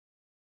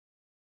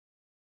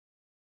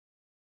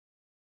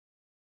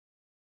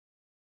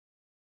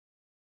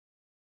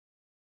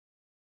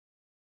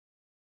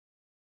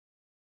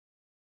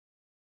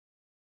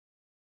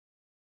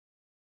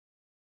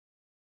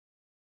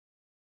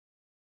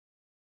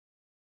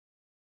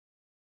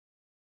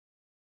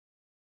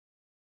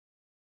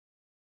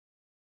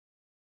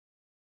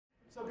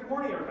So good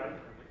morning, everybody.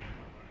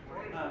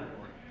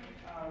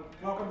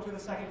 Welcome to the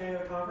second day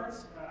of the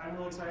conference. I'm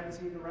really excited to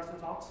see the rest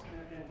of the talks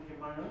and to give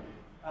my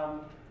own.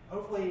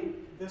 Hopefully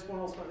this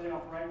one will start the day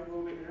off right with a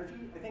little bit of energy.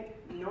 I think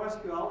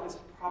NoSQL is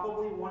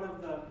probably one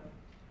of the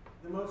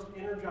most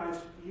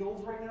energized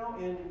fields right now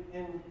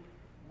in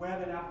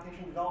web and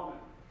application development.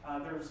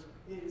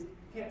 You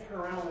can't turn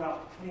around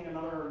without hitting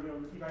another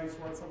key value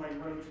store that somebody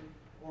wrote,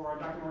 or a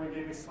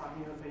document-oriented database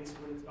slapping in the face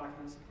with its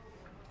documents.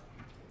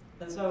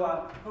 And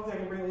so hopefully I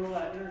can bring a little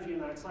of that energy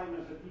and that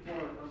excitement that people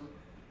are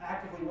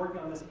actively working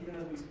on this even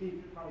as we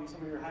speak. Probably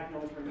some of you are hacking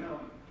on this right now.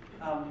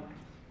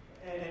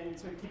 And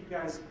to keep you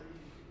guys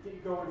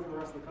going for the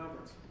rest of the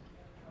conference.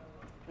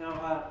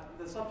 Now,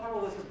 the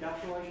subtitle of this is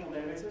Depth Relational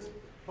Databases,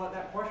 but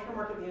that question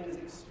mark at the end is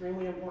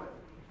extremely important.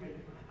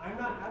 I'm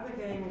not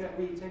advocating that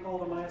we take all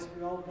the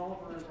MySQL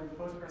developers or the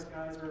Postgres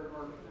guys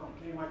or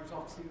maybe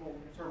Microsoft SQL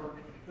Server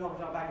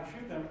developers out back and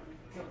shoot them.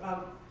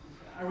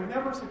 I would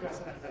never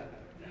suggest that.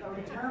 That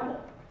would be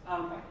terrible.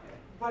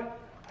 But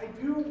I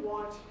do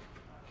want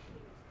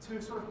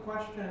to sort of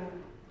question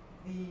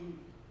the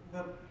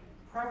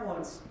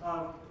prevalence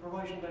of the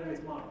relational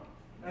database model.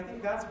 And I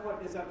think that's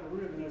what is at the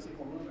root of the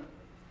NoSQL movement.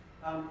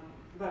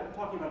 But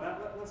talking about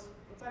that, let's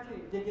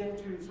actually dig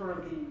into sort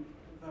of the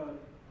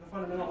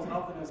fundamentals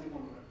of the NoSQL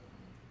movement.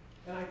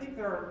 And I think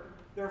there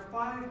are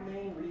 5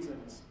 main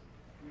reasons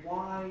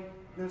why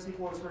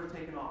NoSQL is sort of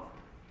taken off,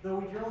 though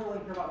we generally only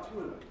hear about 2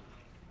 of them.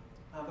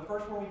 The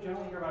first one we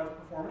generally hear about is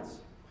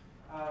performance.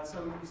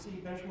 So you see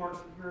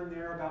benchmarks here and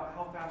there about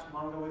how fast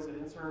Mongo is at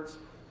inserts,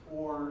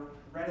 or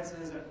Redis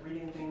is at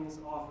reading things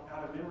out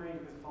of memory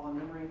because it's all in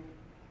memory.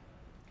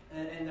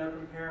 And they're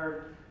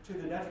compared to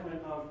the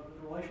detriment of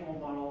the relational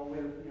model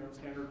with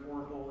standard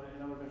Oracle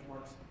and other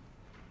benchmarks.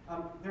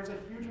 There's a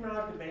huge amount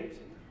of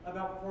debate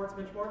about performance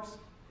benchmarks.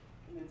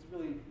 And it's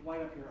really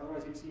light up here,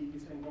 otherwise you'd see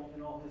Usain Bolt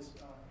in all his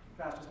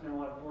fastest men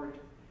alive glory.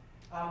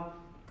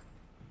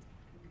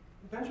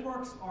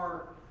 Benchmarks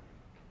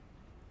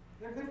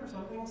they're good for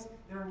some things.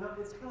 They're not.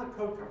 It's kind of like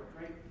code coverage,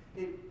 right?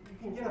 You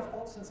can get a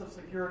false sense of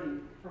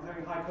security from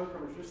having high code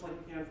coverage, just like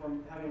you can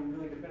from having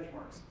really good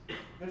benchmarks.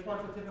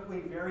 Benchmarks are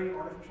typically very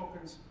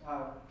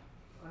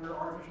under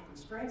artificial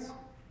constraints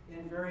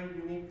in very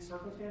unique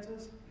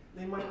circumstances.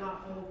 They might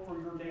not hold for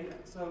your data,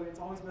 so it's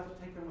always best to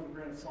take them with a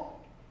grain of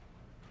salt.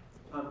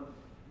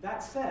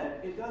 That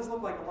said, it does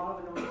look like a lot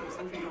of the NoSQL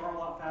solutions are a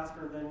lot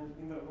faster than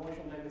the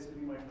relational database that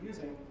we might be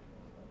using.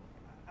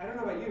 I don't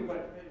know about you,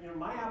 but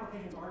my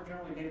applications aren't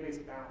generally database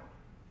bound.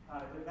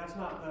 That's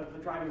not the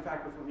driving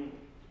factor for me.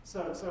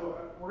 So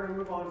we're going to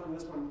move on from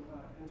this one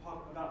and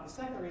talk about the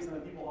second reason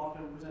that people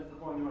often present for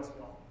going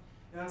NoSQL,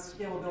 and that's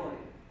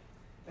scalability.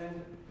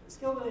 And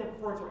scalability and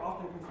performance are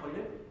often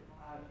conflated,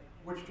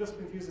 which just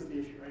confuses the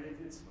issue, right?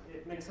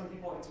 It makes some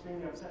people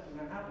extremely upset when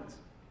that happens.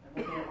 I'm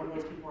looking at one of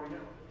those people right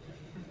now.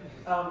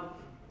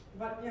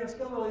 But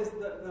scalability is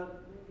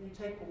you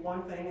take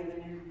one thing and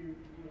then you do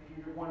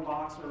one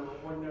box or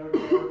one node,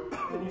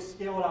 and then you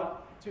scale it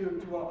up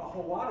to a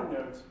whole lot of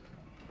nodes.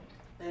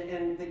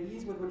 And the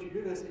ease with which you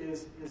do this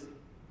is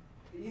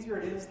the easier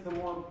it is, the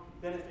more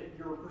benefit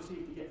you're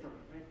perceived to get from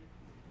it. Right?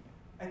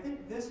 I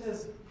think this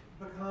has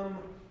become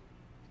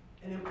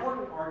an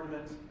important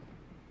argument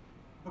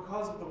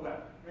because of the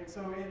web. Right?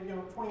 So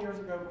 20 years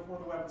ago, before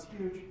the web was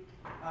huge,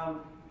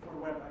 before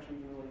the web actually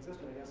even really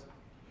existed, I guess,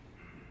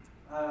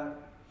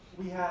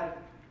 we had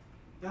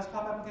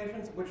desktop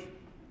applications which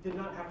did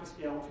not have to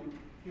scale to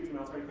huge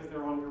amounts, right? Because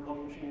they're on your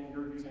local machine and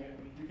you're using it.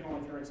 You can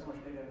only generate so much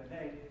data in a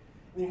day.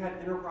 And you had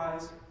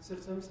enterprise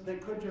systems that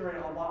could generate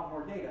a lot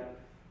more data.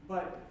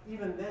 But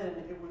even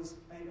then, it was,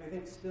 I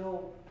think,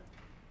 still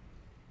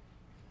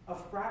a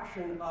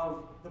fraction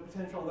of the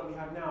potential that we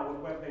have now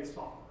with web-based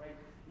software, right?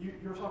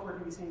 Your software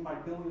can be seen by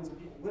billions of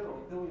people,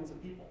 literally billions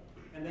of people.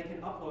 And they can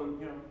upload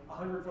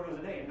 100 photos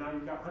a day, and now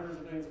you've got hundreds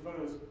of millions of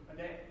photos a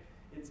day.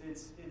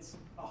 It's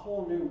a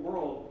whole new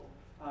world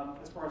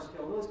as far as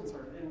scalability is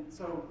concerned. And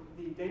so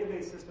the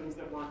database systems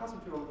that we're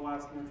accustomed to over the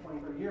last 20,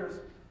 30 years,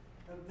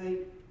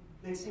 they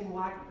seem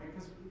lacking,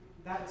 because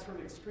that sort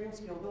of extreme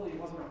scalability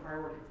wasn't a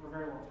priority for a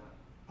very long time.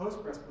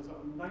 Postgres was a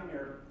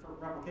nightmare for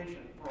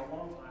replication for a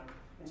long time,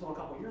 until a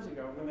couple of years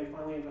ago when they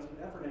finally invested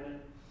effort in it,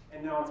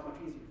 and now it's much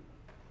easier.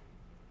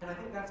 And I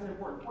think that's an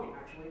important point,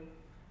 actually.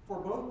 For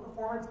both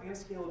performance and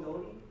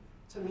scalability,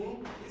 to me,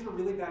 these are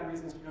really bad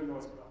reasons to go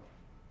NoSQL.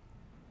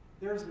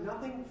 There's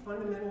nothing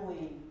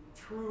fundamentally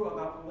true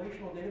about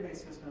relational database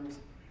systems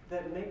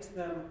that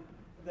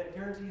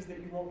guarantees that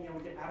you won't be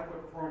able to get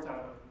adequate performance out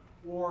of them,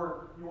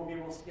 or you won't be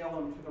able to scale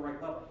them to the right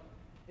level.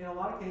 In a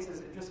lot of cases,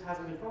 it just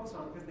hasn't been focused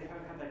on because they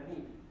haven't had that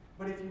need.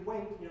 But if you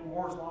wait,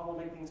 Moore's law will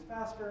make things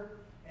faster,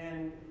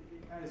 and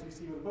as you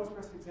see with the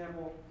Postgres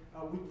example,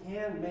 we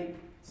can make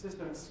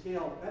systems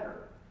scale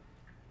better.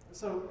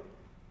 So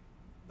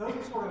those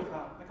are sort of,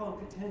 I call them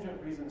contingent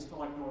reasons to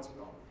like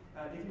NoSQL.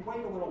 If you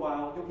wait a little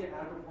while, you'll get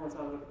adequate performance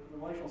out of the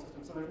relational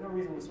system. So there's no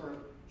reason to sort of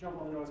jump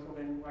on the NoSQL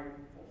bandwagon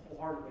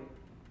wholeheartedly.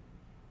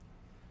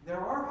 There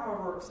are,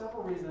 however,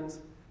 several reasons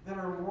that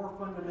are more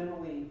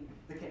fundamentally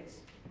the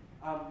case.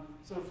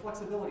 So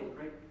flexibility,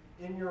 right?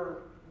 in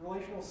your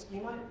relational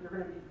schema, you're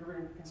going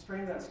to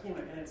constrain that schema,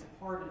 and it's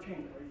hard to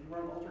change it. Right? If you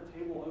run an alter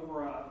table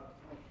over a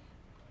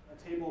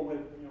table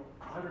with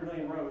 100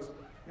 million rows,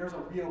 there's a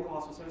real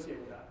cost associated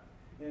with that,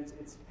 and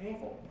it's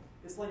painful.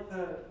 It's like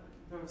the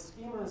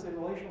schemas in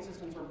relational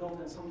systems are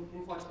built in some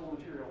inflexible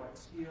material like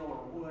steel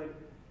or wood,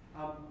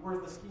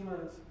 whereas the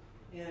schemas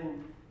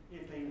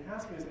if they even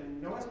have schemas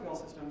in NoSQL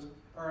systems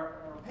are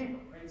paper,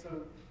 right?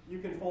 So you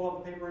can fold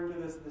up the paper into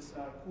this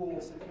cool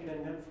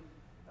cicada nymph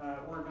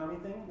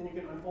origami thing, then you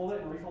can unfold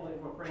it and refold it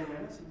into a praying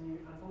mantis, and you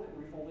unfold it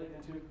and refold it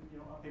into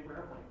a paper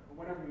airplane or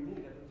whatever you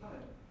need at the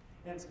time.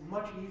 And it's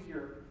much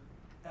easier,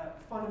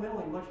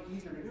 fundamentally much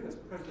easier to do this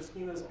because the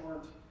schemas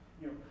aren't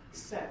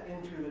set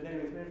into the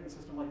database management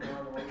system like they are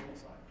on the relational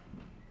side.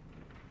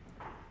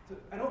 So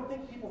I don't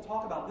think people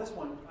talk about this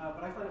one,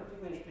 but I find it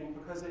particularly interesting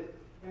because it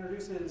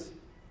introduces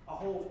a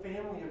whole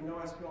family of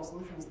NoSQL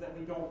solutions that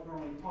we don't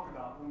normally talk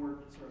about when we're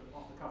sort of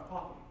off the cuff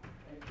talking.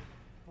 Right?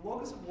 The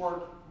locus of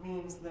work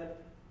means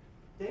that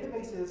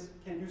databases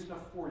can do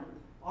stuff for you,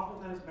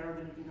 oftentimes better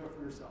than you can do it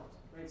for yourselves.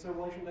 Right? So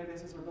relational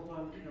databases are built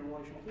on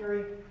relational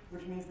theory,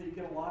 which means that you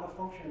get a lot of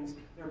functions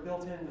that are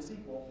built into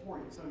SQL for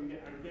you. So you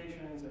get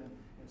aggregations and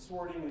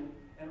sorting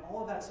and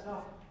all of that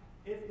stuff.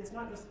 It's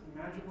not just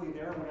magically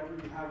there whenever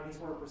you have any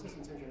sort of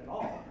persistence engine at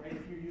all. Right?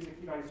 If you use a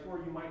key-value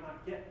store, you might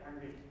not get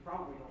aggregations. You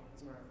probably don't,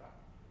 as a matter of fact.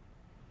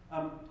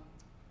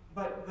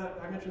 But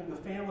I mentioned the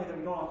family that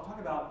we don't often talk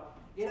about.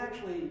 It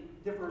actually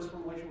differs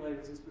from relational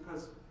databases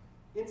because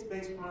it's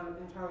based on an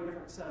entirely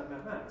different set of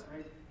mathematics,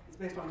 right? It's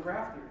based on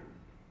graph theory.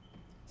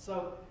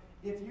 So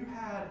if you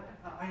had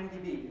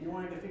IMDb and you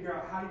wanted to figure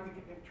out how you could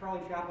connect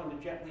Charlie Chaplin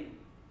to Jet Li,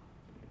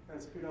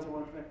 because who doesn't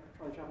want to connect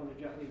Charlie Chaplin to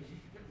Jet Li?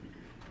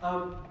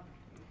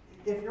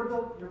 If you're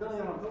building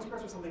it on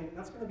Postgres or something,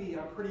 that's going to be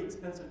a pretty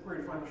expensive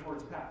query to find the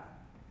shortest path.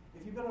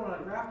 If you build it on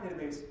a graph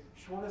database,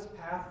 shortest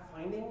path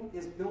finding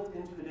is built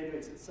into the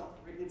database itself.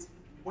 Right? It's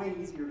way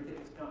easier to get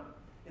this done.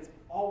 It's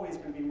always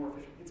going to be more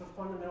efficient. It's a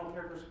fundamental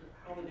characteristic of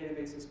how the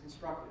database is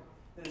constructed.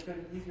 And it's going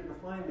to be easier to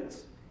find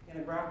this in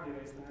a graph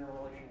database than in a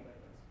relational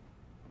database.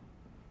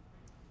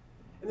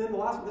 And then the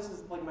last one, this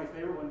is like my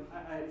favorite one.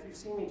 If you've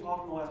seen me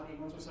talk in the last 8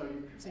 months or so,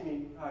 you've seen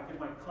me give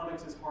my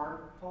comics is hard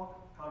talk.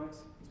 Comics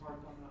is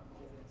hard talk, not the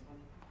whole thing is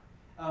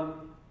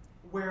hard.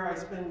 Where I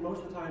spend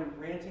most of the time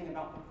ranting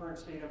about the current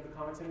state of the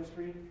comics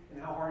industry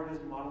and how hard it is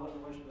to model it in a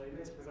relational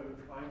database because I've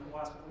been trying for the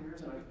last couple of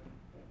years and I've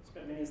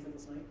spent many a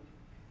sleepless night.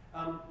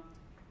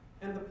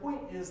 And the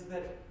point is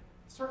that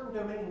certain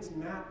domains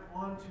map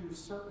onto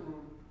certain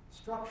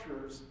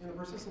structures in the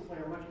persistence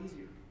layer much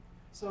easier.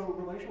 So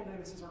relational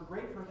databases are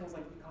great for things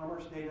like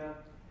e-commerce data,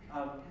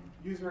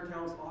 user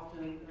accounts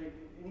often, right?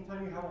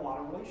 Anytime you have a lot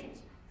of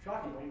relations.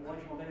 Shockingly,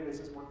 relational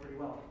databases work pretty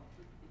well.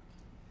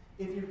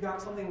 If you've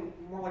got something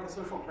more like a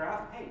social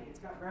graph, hey, it's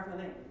got graph in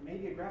the name.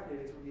 Maybe a graph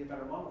database would be a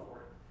better model for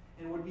it.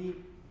 And would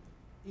be,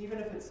 even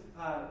if it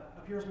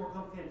appears more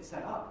complicated to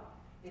set up,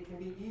 it can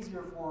be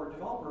easier for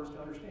developers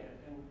to understand.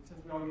 And since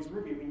we all use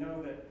Ruby, we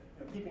know that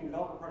keeping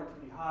developer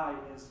productivity high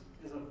is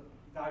a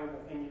valuable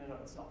thing in and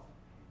of itself.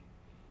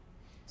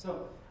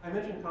 So I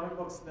mentioned comic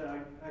books that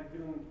I've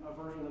given a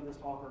version of this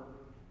talk or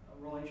a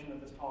relation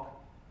of this talk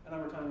a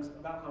number of times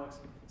about comics.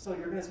 So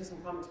you're going to see some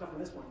comic stuff in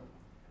this one.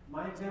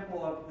 My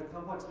example of the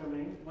complex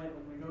domain, my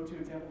go-to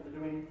example of the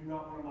domain you do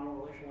not want to model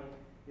relationally,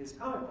 is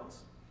comic books,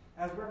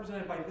 as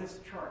represented by this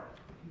chart,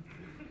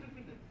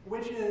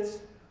 which is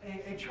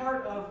a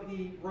chart of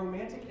the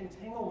romantic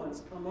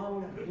entanglements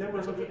among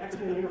members of the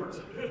X-Men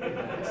universe.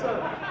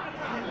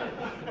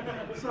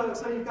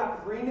 So you've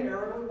got green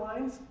arrow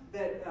lines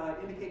that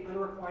indicate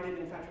unrequited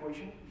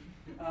infatuation.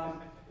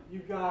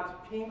 You've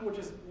got pink, which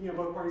is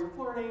both parties are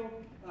flirting.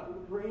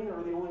 Green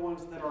are the only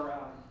ones that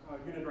are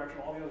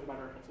unidirectional. All the others are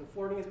bidirectional. So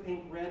flirting is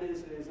pink. Red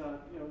is a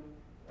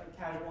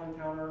casual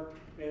encounter.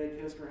 Maybe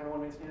they kissed or had a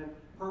one-night stand.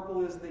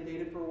 Purple is they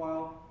dated for a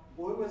while.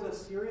 Blue is a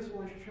serious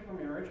relationship or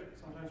marriage,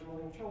 sometimes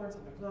rolling children,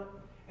 sometimes not.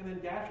 And then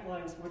dashed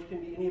lines, which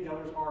can be any of the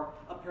others, are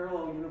a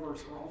parallel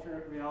universe or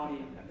alternate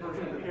reality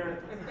version of the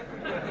character.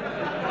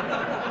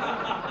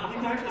 You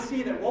can actually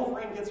see that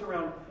Wolverine gets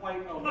around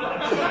quite a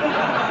lot.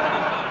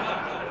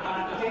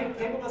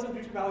 Cable doesn't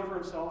do too badly for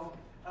himself.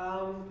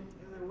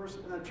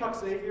 Chuck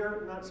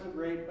Xavier, not so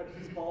great, but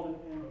he's bald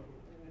and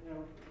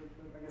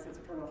I guess that's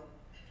a turn off.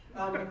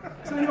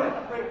 So anyway,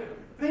 right,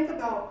 think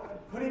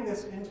about putting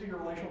this into your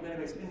relational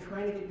database and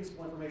trying to get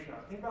useful information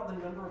out. Think about the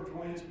number of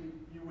joins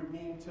you would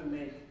need to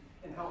make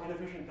and how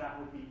inefficient that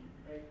would be.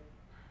 Right?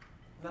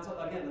 And that's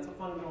a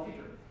fundamental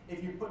feature.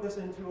 If you put this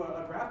into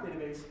a graph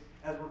database,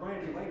 as we're going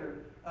to do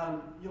later,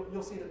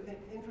 you'll see that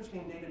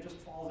interesting data just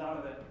falls out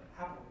of it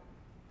happily.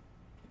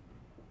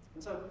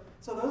 And so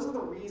those are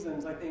the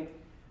reasons, I think,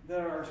 that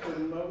are sort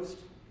of most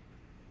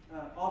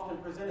often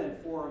presented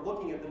for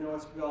looking at the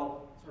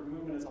NoSQL sort of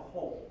movement as a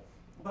whole.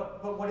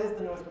 But what is the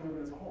NoSQL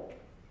movement as a whole?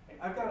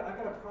 I've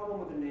got a problem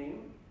with the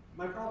name.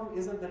 My problem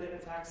isn't that it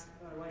attacks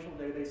relational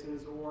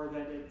databases or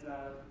that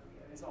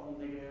it's all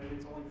negative,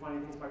 it's only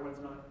defining things by what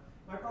it's not.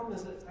 My problem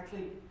is that it's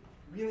actually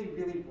really,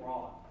 really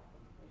broad.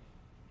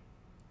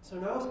 So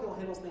NoSQL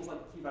handles things like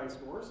key value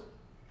stores,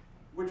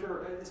 which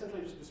are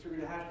essentially just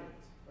distributed hash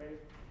tables, right?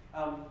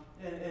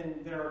 And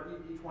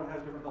each one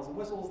has different bells and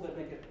whistles that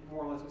make it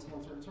more or less useful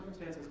in certain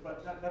circumstances,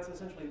 but that's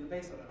essentially the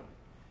base of it.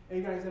 And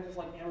you've got examples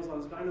like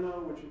Amazon's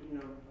Dynamo, which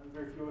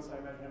very few of us, I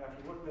imagine, have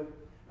actually worked with.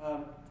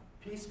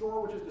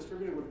 P-Store, which is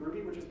distributed with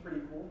Ruby, which is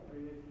pretty cool. If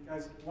you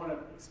guys want to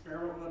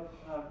experiment with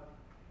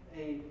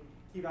a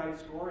key value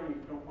store and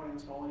you don't want to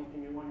install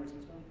anything new on your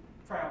system,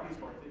 try out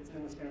P-Store. It's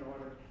in the standard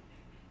library.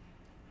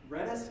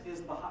 Redis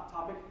is the hot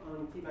topic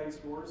on key value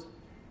stores.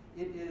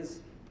 It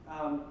is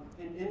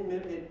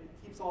it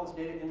keeps all its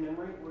data in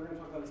memory. We're going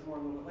to talk about this more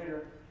a little bit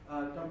later.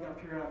 Dumping out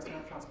periodic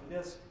snapshots to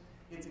disk.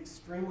 It's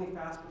extremely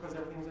fast because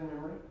everything's in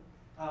memory,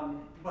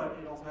 but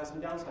it also has some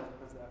downsides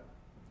because of that.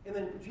 And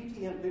then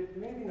GTM, do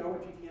any of you know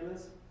what GTM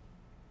is?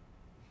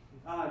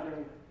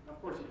 Jeremy,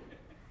 of course you do.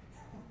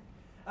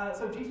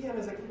 So GTM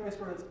is a key value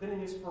store that's been in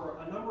use for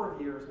a number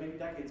of years, maybe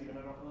decades even,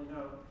 I don't really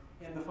know,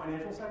 in the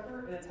financial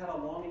sector, and it's had a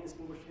long and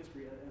distinguished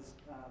history, as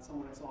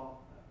someone I saw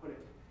put it.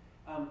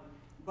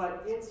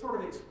 But it sort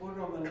of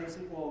exploded on the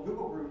NoSQL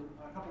Google group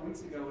a couple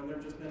weeks ago, and there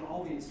have just been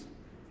all these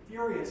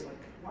furious, like,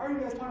 why are you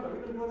guys talking about it?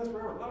 We've been doing this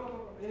forever, blah, blah,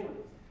 blah. Anyway,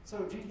 so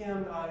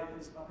GTM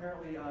is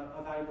apparently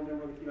a valuable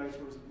member of the key value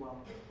stores as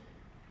well.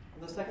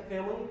 The second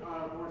family, we're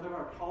going to talk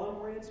about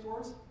column-oriented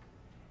stores.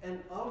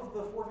 And of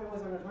the four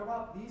families I'm going to talk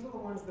about, these are the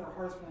ones that are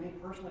hardest for me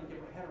personally to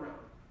get my head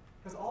around.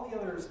 Because all the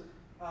others,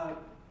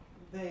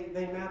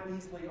 they map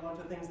easily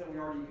onto things that we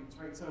already use,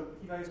 right? So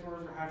key value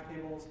stores are hash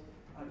tables.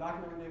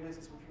 Document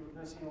databases, which we're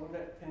going to see in a little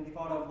bit, can be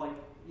thought of like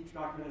each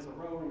document is a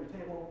row in your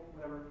table,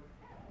 whatever.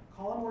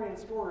 Column-oriented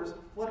stores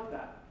flip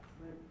that.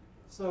 Right?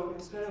 So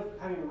instead of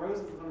having rows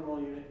as the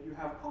fundamental unit, you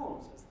have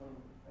columns as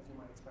you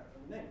might expect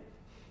from the name.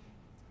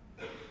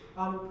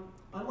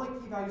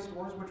 Unlike key value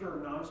stores, which are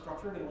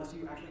non-structured unless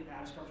you actually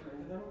add structure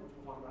into them, which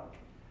we'll talk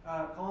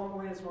about,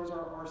 column-oriented stores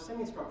are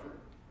semi-structured,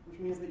 which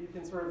means that you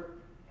can sort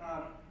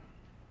of,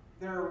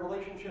 there are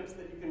relationships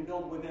that you can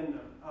build within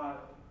them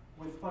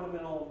with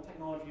fundamental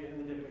technology in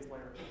the database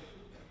layer.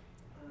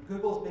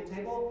 Google's Big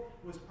Table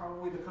was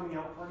probably the coming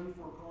out party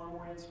for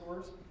column-oriented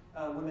stores.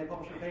 When they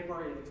published a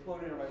paper, it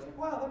exploded. Everybody's like,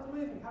 wow, that's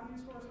amazing. How do you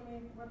store so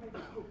many web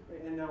pages?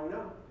 And now we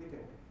know, Big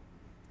Table.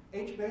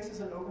 HBase is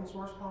an open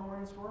source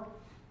column-oriented store.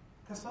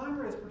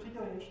 Cassandra is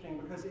particularly interesting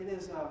because it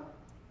is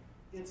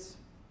it's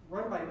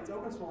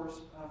open source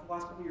for the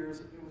last couple of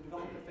years. It was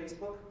developed at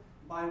Facebook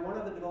by one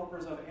of the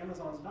developers of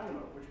Amazon's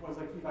Dynamo, which was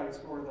a key value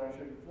store that I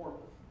showed you before.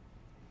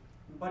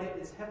 But it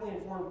is heavily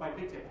informed by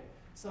Big Table.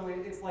 So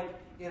it's like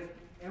if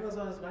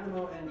Amazon's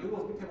Dynamo and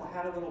Google's Big Table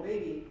had a little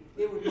baby,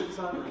 it would be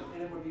Cassandra,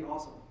 and it would be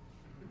awesome,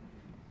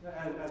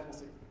 as we'll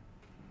see.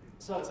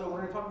 So we're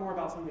going to talk more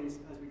about some of these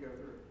as we go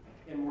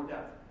through in more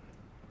depth.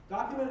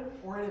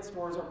 Document-oriented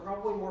stores are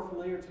probably more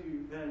familiar to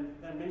you than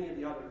many of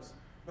the others,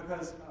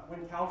 because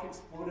when Couch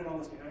exploded on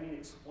the scene, I mean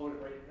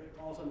exploded, right?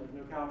 All of a sudden there's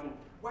no couch, and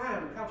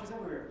wham, couch is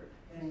everywhere.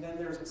 And then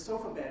there's a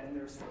sofa bed, and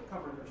there's slip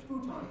cover, and there's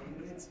futon,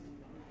 and it's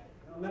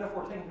a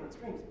metaphor taken to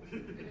extremes.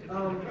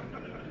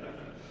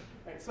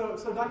 Right, so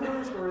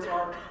document-oriented stores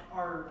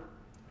are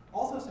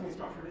also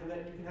semi-structured in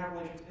that you can have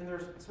relations, and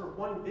there's sort of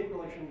one big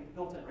relation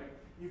built in, right?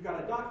 You've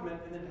got a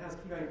document, and then it has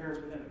key value pairs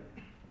within it.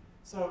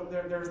 So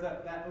there's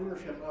that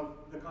ownership of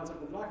the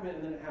concept of the document,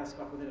 and then it has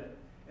stuff within it.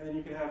 And then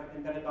you can have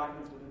embedded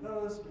documents within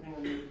those, depending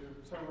on your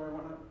server and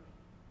whatnot.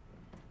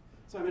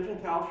 So I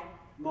mentioned Couch.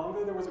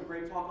 Mongo, there was a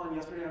great talk on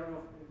yesterday. I don't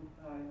know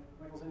if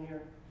Michael's in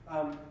here.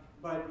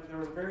 But there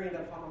was a very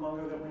in-depth talk on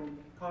Mongo that when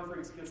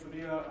Confreaks gets the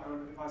video, I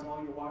would advise all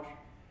of you to watch.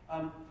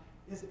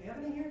 Is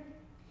Anthony here?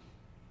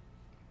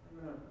 I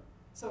don't know.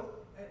 So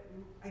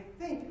I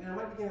think, and I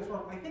might be getting this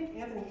wrong, I think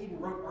Anthony Eden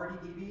wrote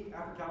RDDB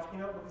after Couch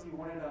came out because he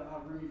wanted a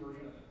Ruby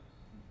version of it.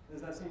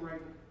 Does that seem right?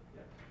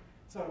 Yeah.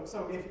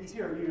 So if he's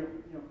here,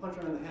 you punch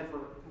him in the head for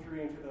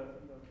contributing to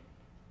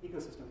the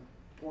ecosystem,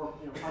 or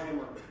hug him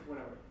or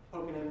whatever,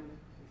 poking him,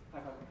 high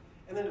five.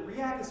 And then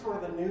React is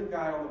sort of the new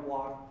guy on the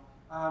block.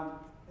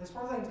 As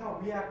far as I can tell,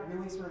 React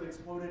really sort of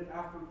exploded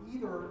after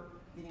either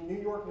the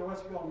New York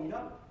NoSQL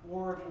meetup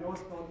or the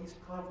NoSQL East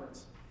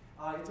conference.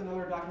 It's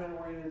another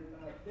document-oriented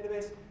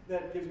database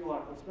that gives you a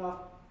lot of cool stuff,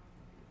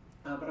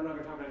 but I'm not going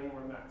to talk about any more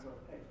than that. So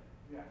hey,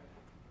 React.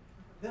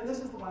 Then this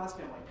is the last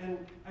family, and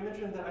I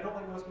mentioned that I don't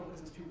like NoSQL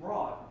because it's too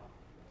broad.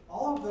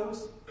 All of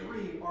those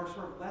three are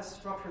sort of less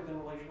structured than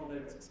relational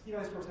databases. Key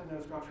value stores have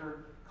no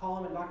structure.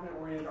 Column and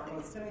document-oriented are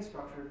both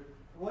semi-structured.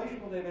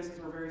 Relational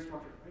databases are very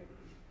structured, right?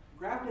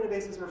 Graph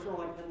databases are sort of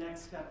like the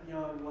next step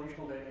beyond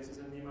relational databases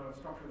in the amount of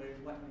structure they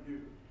let you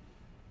do.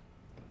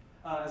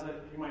 As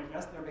you might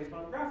guess, they're based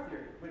on graph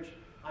theory, which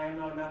I am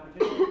not a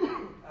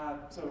mathematician,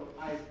 so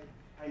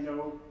I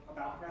know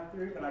about graph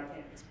theory, but I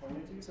can't explain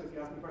it to you. So if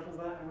you ask me questions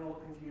on that, I'm going to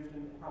look confused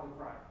and probably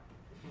cry.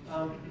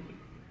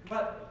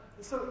 But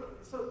so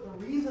the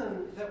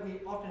reason that we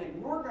often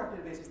ignore graph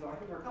databases, though, I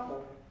think there are a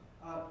couple.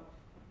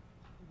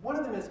 One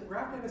of them is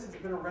graph databases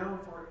have been around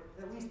for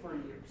at least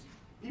 30 years.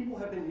 People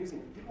have been using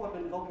them. People have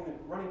been developing them,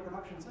 running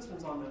production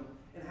systems on them,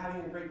 and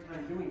having a great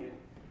time doing it.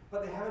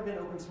 But they haven't been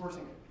open sourcing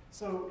it.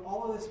 So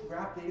all of this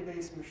graph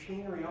database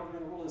machinery out there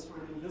in the world is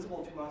sort of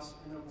invisible to us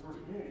in the open source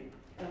community,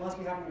 unless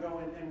we happen to go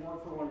in and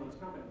work for one of those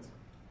companies.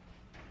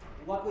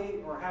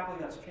 Luckily, or happily,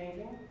 that's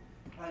changing.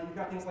 You've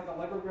got things like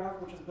Allegro Graph,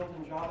 which is built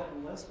in Java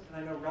and Lisp,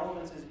 and I know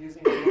Relevance is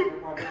using it in their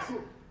projects,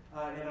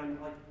 and I'm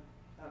like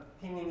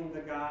pinging the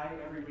guy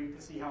every week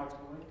to see how it's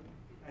going.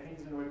 I think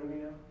he's annoyed with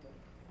me now, but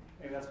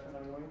maybe that's because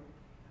I'm annoying.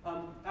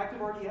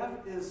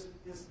 ActiveRDF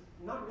is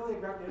not really a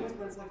graph database,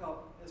 but it's like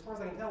as far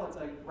as I can tell, it's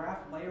a graph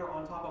layer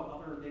on top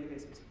of other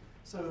databases.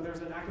 So there's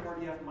an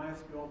ActiveRDF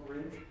MySQL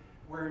bridge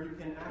where you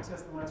can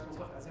access the MySQL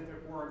stuff as if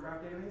it were a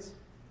graph database.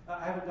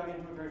 I haven't dug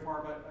into it very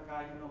far, but a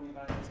guy emailed me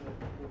about it and said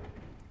it's cool.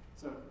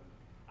 So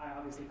I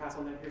obviously pass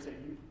on that here, say,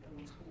 that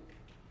looks cool.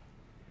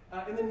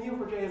 And then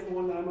Neo4j is the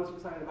one that I'm most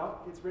excited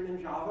about. It's written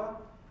in Java,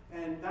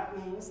 and that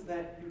means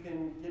that you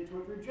can get to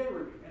it through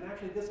JRuby. And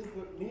actually,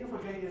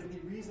 Neo4j is the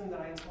reason that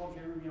I installed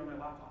JRuby on my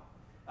laptop.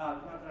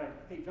 Not that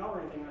I hate Java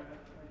or anything,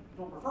 I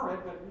don't prefer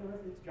it, but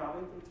it's Java,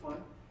 it's fun.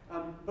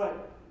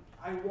 But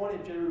I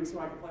wanted JRuby so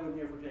I could play with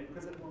Neo4j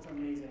because it looks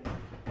amazing.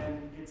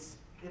 And it's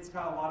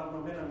got a lot of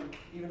momentum,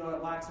 even though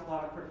it lacks a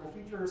lot of critical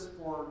features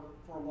for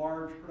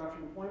large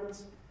production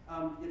deployments.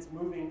 It's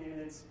moving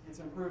and it's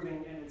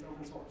improving and it's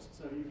open source,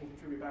 so you can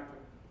contribute back to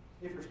it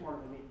if you're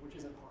smarter than me, which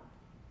isn't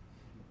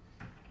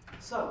hard.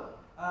 So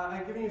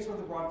I've given you sort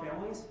of the broad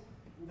families.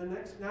 The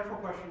next natural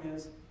question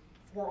is,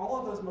 for all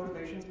of those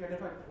motivations, we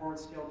identify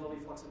performance,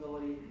 scalability,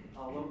 flexibility,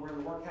 where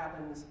the work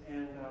happens,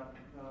 and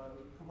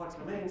complex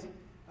domains.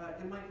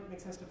 It might make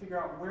sense to figure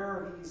out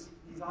where these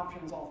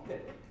options all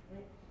fit.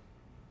 Right?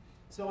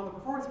 So on the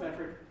performance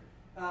metric,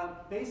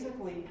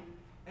 basically,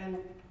 and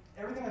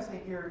everything I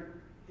say here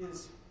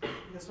is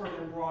sort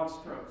of in broad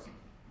strokes.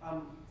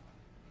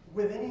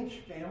 Within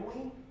each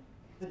family,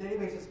 the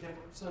database is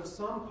different. So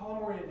some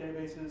column-oriented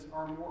databases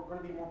are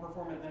going to be more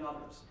performant than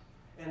others.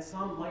 And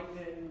some might,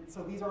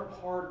 so these aren't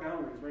hard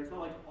boundaries, right? It's not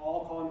like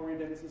all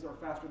column-oriented databases are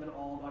faster than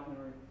all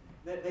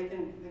document-oriented. They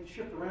can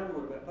shift around a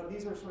little bit, but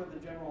these are sort of the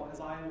general, as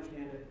I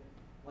understand it,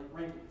 like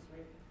rankings,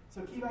 right?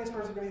 So key-value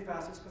stores are going to be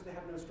fastest because they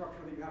have no structure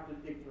that you have to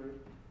dig through.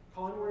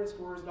 Column-oriented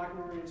scores,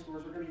 document-oriented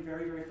scores are going to be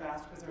very, very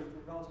fast because there's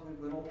relatively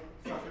little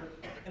structure.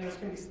 And this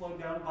can be slowed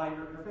down by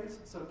your interface.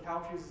 So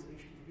Couch uses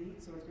HTTP,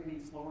 so it's going to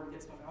be slower to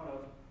get stuff out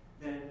of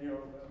than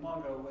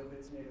Mongo with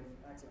its native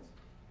access.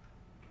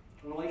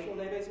 Relational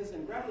databases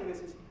and graph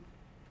databases.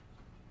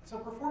 So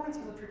performance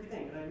is a tricky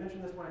thing, and I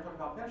mentioned this when I talked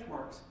about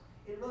benchmarks.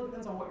 It really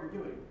depends on what you're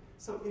doing.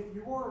 So if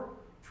you're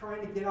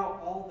trying to get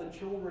out all the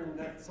children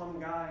that some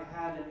guy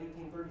had in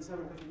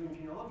 1837 because you're doing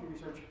genealogy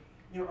research,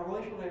 a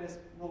relational database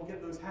will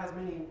get those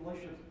has-many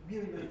relationships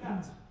really, really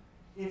fast.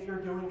 If you're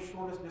doing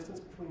shortest distance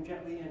between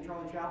Jet Li and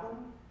Charlie Chaplin,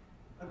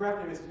 a graph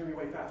database is going to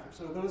be way faster.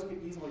 So those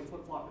could easily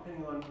flip-flop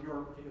depending on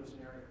your particular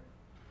scenario.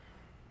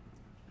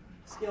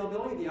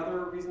 Scalability, the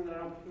other reason that I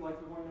don't like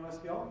going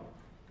NoSQL.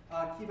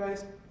 Key-value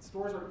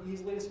stores are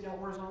easily to scale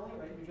horizontally,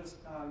 right? You just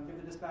give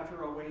the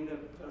dispatcher a way to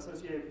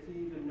associate a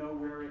key to know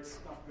where its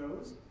stuff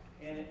goes,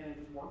 and it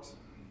just works.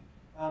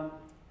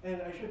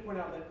 And I should point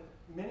out that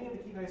many of the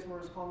key-value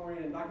stores,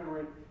 column-oriented and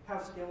document-oriented,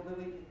 have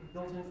scalability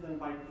built into them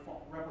by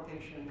default,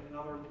 replication and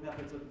other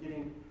methods of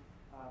getting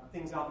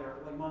things out there.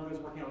 Like Mongo is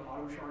working on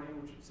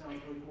auto-sharding, which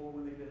sounds really cool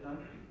when they get it done.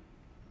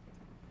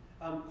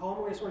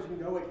 Column-oriented stores, you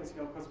know it can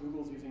scale because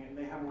Google's using it, and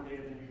they have more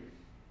data than you do.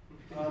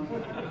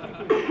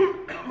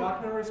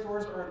 Document-oriented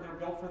stores they're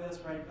built for this,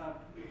 right?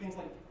 Things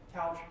like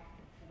Couch,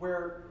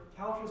 where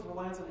Couch's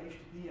reliance on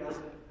HTTP as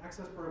an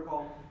access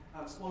protocol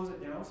slows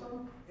it down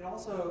some. It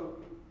also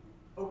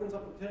opens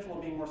up the potential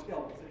of being more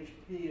scalable because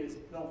HTTP is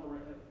built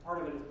around,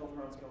 part of it is built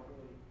around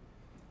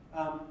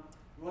scalability.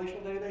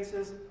 Relational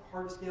databases,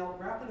 hard to scale.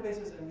 Graph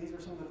databases, and these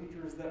are some of the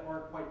features that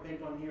aren't quite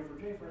baked on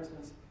Neo4j, for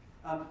instance.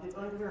 It's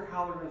unclear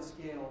how they're going to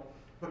scale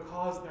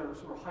because they're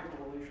sort of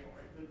hyper-relational,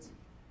 right?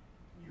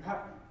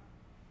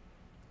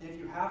 If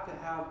you have to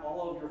have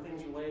all of your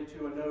things related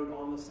to a node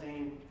on the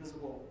same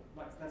physical,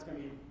 that's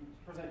going to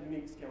present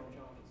unique scaling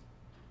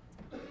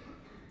challenges.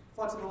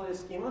 Flexibility of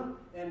schema,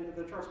 and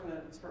the chart's going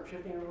to start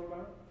shifting a little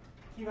bit.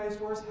 Key-value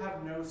stores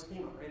have no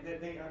schema, right?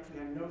 They actually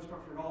have no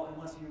structure at all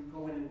unless you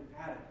go in and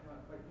add it.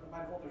 By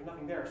default, there's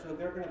nothing there, so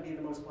they're going to be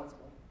the most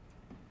flexible.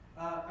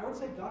 I would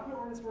say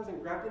document-oriented stores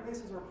and graph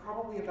databases are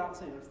probably about the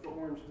same. It's the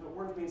orange. The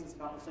orange means it's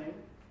about the same.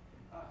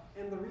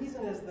 And the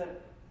reason is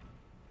that,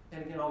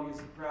 and again, I'll use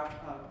the graph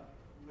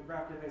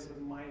database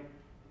of my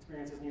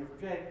experience as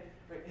Neo4j.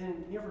 Right?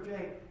 In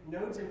Neo4j,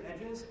 nodes and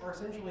edges are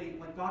essentially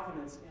like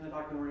documents in a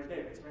document-oriented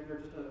database. Right? They're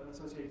just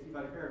associated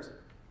key-value pairs.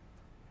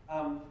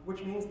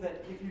 Which means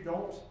that if you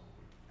don't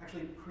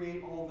actually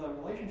create all the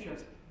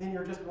relationships, then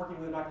you're just working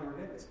with a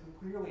document-oriented database. And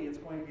clearly, it's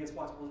going to be as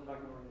flexible as a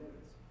document-oriented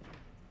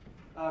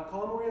database.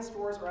 Column-oriented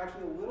stores are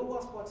actually a little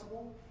less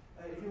flexible.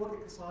 If you look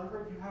at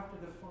Cassandra, you have to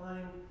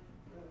define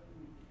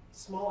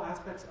small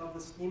aspects of the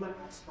schema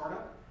at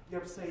startup. You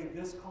have to say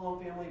this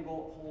column family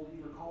will hold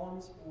either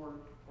columns or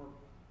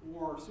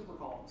super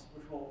columns,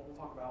 which we'll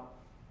talk about.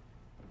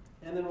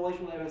 And then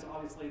relational database,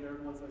 obviously, they're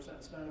the ones that are set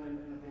in stone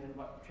and opinion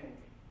about change.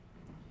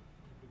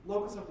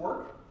 Locus of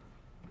work.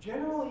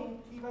 Generally,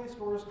 key value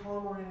stores,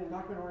 column-oriented, and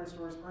document-oriented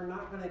stores are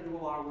not going to do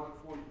a lot of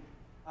work for you.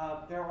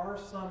 There are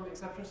some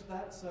exceptions to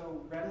that.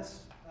 So Redis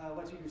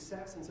lets you do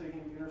sets, and so you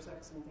can do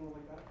intersects and things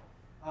like that.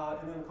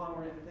 And then the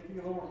column-oriented, they can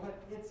do a little more, but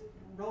it's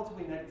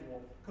relatively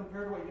negligible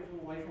compared to what you get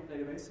from relational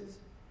databases.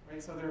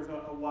 Right? So there's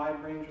a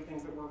wide range of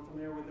things that we're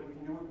familiar with that we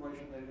can do with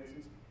relational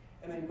databases.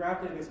 And then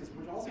graph databases,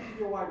 which also give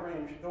you a wide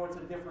range, though it's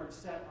a different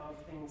set of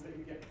things that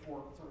you get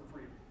for sort of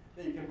free,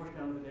 that you can push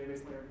down to the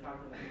database layer and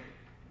calculate.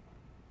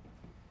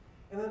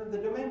 And then the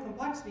domain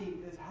complexity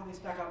is how they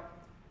stack up.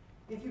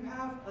 If you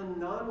have a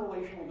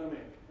non-relational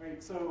domain,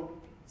 right, so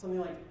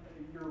something like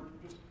you're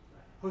just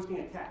hosting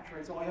a cache,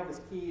 right, so all you have is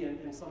key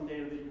and some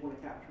data that you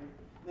want to cache,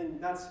 right, then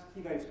that's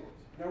key value stores.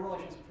 No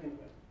relations between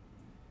them.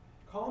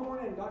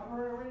 Column-oriented and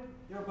document-oriented,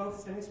 they're both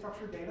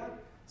semi-structured data.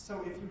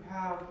 So if you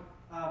have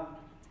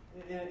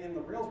in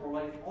the Rails world,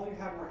 like, if all you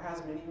have were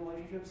has-many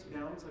relationships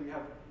down, so you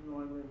have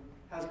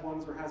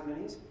has-ones or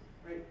has-manys,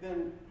 right?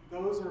 Then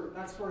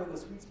that's sort of the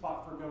sweet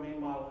spot for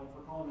domain modeling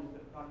for column and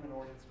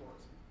document-oriented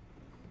stores.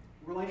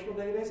 Relational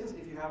databases,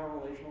 if you have a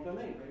relational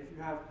domain, right? If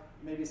you have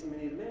maybe some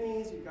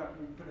many-to-manys, you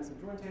put in some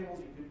join tables,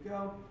 you're good to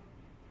go.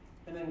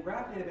 And then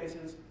graph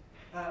databases,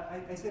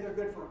 I say they're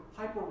good for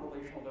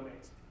hyper-relational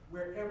domains,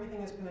 where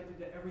everything is connected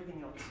to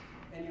everything else,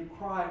 and you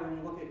cry when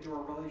you look at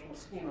your relational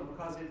schema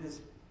because it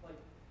is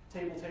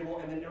table,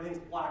 and then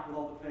everything's black with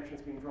all the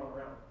connections being drawn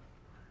around,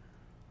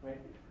 right?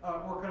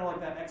 Or kind of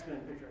like that X-Men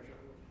picture I showed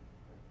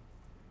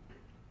you.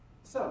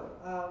 So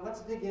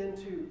let's dig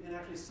into and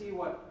actually see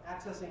what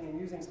accessing and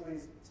using some of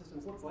these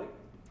systems looks like.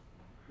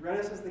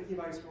 Redis is the key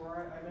value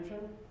store I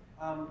mentioned.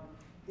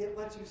 It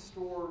lets you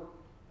store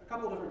a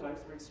couple of different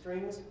types, right?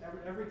 Strings.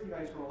 Every key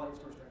value store will let you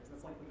store strings.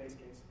 That's like the base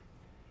case.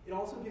 It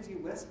also gives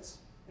you lists,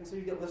 and so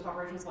you get list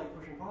operations like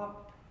push and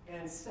pop,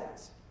 and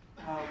sets,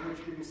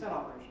 which give you set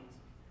operations.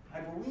 I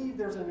believe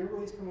there's a new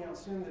release coming out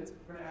soon that's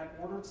going to add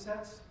ordered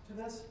sets to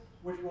this,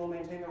 which will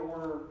maintain their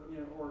order,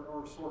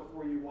 or sort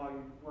for you while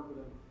you work with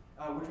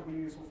them, which will be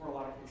useful for a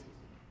lot of cases.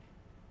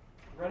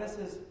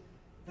 Redis is,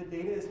 the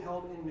data is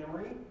held in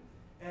memory,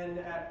 and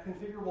at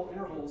configurable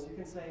intervals, you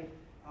can say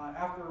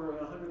after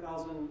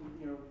 100,000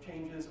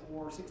 changes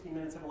or 60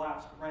 minutes have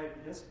elapsed, write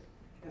at the disk.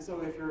 And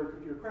so if your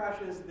computer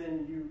crashes,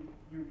 then you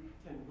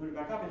can boot it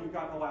back up, and you've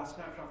got the last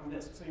snapshot from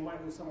disk. So you might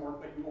lose some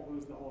work, but you won't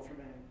lose the whole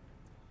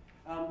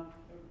shebang.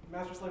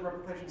 Master-slave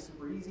replication is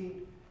super easy.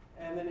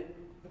 And then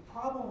the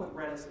problem with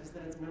Redis is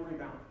that it's memory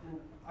bound.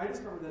 And I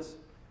discovered this.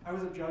 I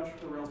was a judge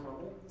for the Rails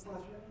Rumble this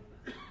last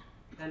year.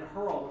 And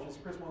Hurl, which is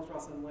Chris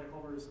Monstros and Leigh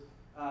Culver's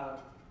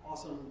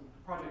awesome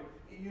project,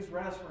 it used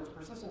Redis for its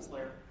persistence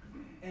layer.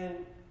 And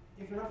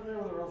if you're not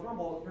familiar with the Rails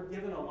Rumble, you're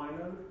given a line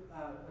node,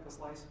 like a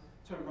slice,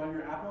 to run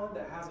your app on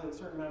that has a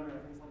certain amount of memory.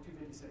 I think it's like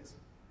 256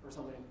 or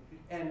something.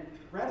 And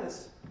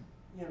Redis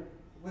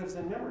lives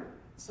in memory.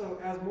 So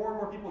as more and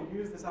more people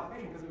use this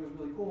application, because it was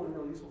really cool and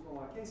really useful for a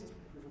lot of cases,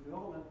 particularly for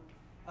development,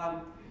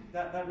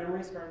 that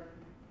memory started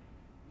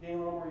getting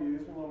a little more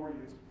used and a little more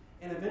used.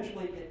 And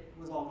eventually it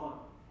was all gone.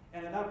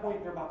 And at that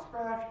point, their box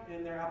crashed,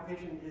 and their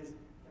application is,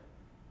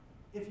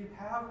 if you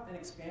have an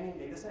expanding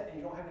data set and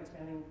you don't have an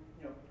expanding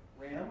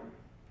RAM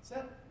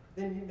set,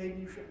 then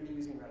maybe you shouldn't be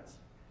using Redis.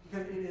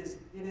 Because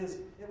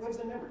it lives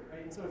in memory,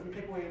 right? And so if you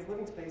take away its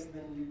living space,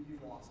 then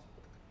you've lost.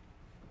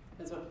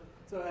 And so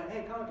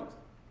hey, comic books.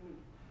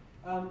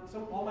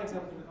 So all my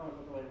examples are comic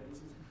book related.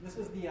 This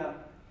is the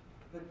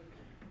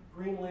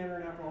Green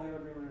Lantern after all the other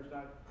Green Lanterns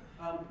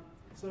died.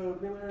 So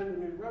Green Lantern,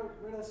 the new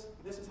Redis.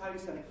 This is how you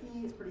set a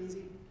key. It's pretty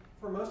easy.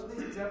 For most of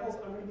these examples,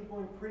 I'm going to be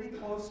going pretty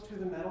close to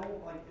the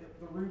metal, like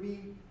the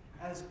Ruby,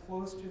 as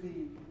close to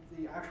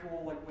the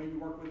actual way you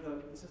work with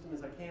the system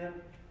as I can.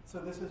 So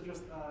this is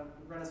just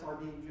Redis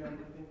RB gem,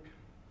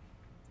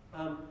 I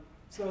think.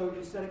 So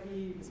you set a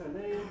key, you set a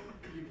name,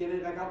 you get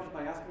it back out just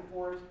by asking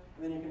for it,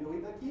 and then you can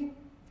delete that key.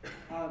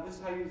 This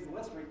is how you use the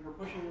list, right? You're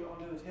pushing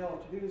onto the tail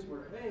of to-dos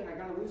where, hey, I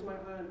got to lose my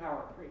ion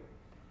power. Great.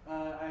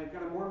 I got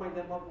to mourn my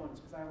dead loved ones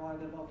because I have a lot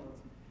of dead loved ones.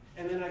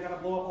 And then I got to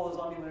blow up all the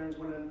zombie lanterns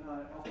when an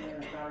alpha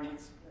lantern's battery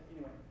gets.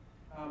 Anyway,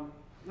 I'm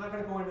not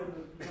going to go into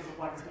the because of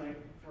Blackest Night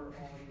for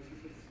all of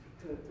you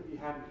to be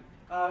happy.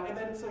 And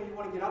then, so you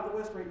want to get out the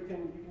list, right? You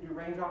can do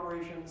range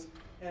operations,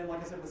 and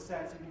like I said, with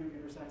sets, you can do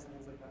intersects and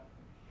things like that.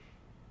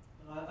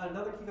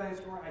 Another key value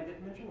store I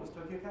didn't mention was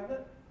Tokyo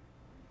Cabinet.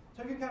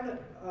 Tokyo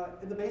Cabinet,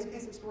 in the base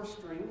case, it stores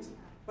strings,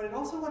 but it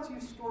also lets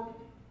you store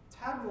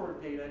tabular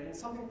data in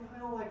something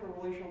kind of like a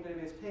relational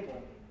database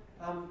table.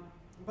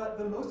 But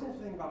the most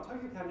interesting thing about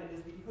Tokyo Cabinet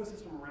is the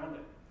ecosystem around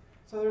it.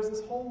 So there's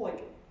this whole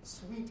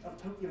suite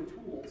of Tokyo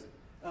tools.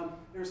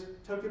 There's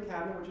Tokyo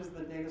Cabinet, which is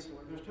the data store.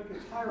 There's Tokyo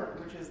Tyrant,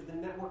 which is the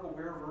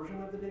network-aware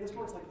version of the data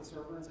store. It's like the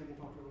server, and so you can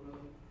talk to it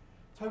remotely.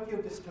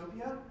 Tokyo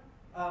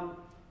Dystopia,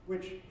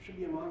 which should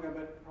be a manga,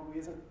 but probably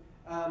isn't.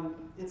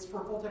 It's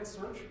for full-text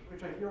search,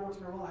 which I hear works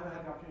very well. I haven't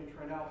had the opportunity to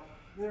try it out.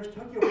 And there's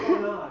Tokyo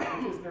Promenade,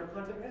 which is their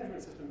content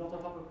management system built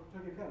on top of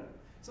Tokyo Cabinet.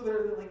 So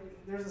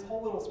there's this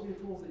whole little suite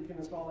of tools that you can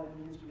install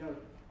and use together,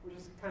 which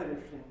is kind of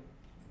interesting.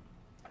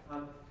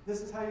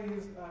 This is how you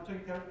use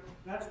token caption.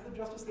 That's the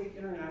Justice League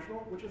International,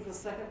 which is the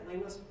second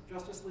lamest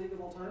Justice League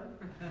of all time.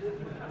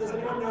 Does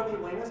anyone know the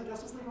lamest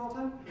Justice League of all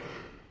time?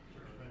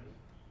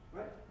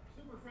 What?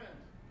 Super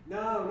Friends.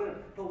 No.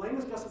 The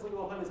lamest Justice League of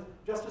all time is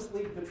Justice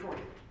League Detroit.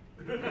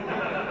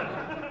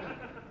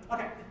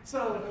 Okay,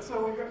 so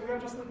we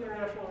got Justice League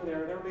International over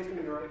there. They were based in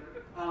New York.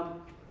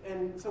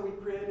 And so we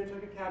created a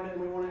token cabinet,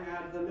 and we want to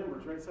add the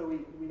members, right? So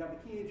we got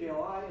the key,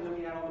 JLI, and then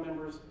we add all the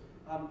members.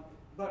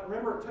 But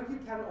remember, token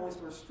cabinet only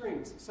stores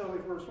strings. So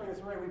if we're storing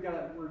this array, we're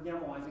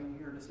YAMLizing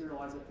here to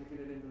serialize it to get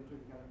it into the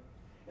token cabinet.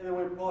 And then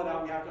when we pull it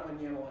out, we have to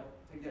unyaml it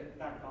to get it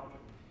back to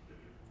object.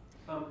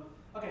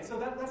 Okay, so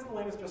that's the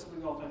lamest Justice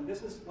League of all time.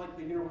 This is like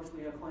the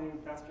universally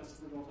acclaimed best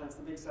Justice League of all time. It's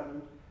the big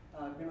seven.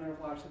 Green Lantern,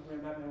 Flash, Superman,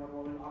 Batman, Wonder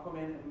Woman,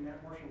 Aquaman, and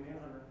Martian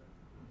Manhunter.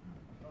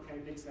 Okay,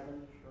 big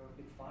seven, sure,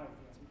 big five,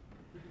 yes.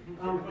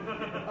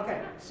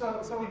 Okay,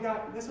 so we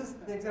got, this is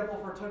the example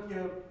for a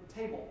Tokyo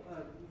table,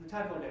 the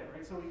tabular data,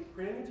 right? So we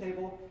create a new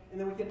table, and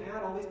then we can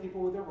add all these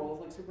people with their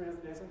roles, like Superman's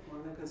the dancing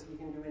commander because he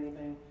can do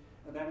anything.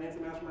 Batman's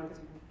the mastermind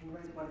because he can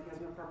raise blood if he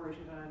has enough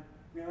preparation time.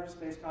 Green Lantern's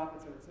space cop,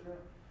 et cetera, et cetera.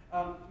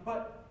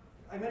 But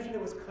I mentioned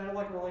it was kind of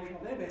like a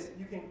relational database.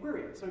 You can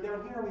query it. So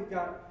down here we've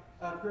got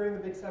querying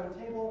the big seven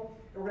table,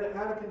 and we're going to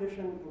add a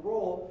condition, the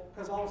role,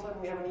 because all of a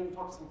sudden we have a need to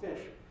talk to some fish.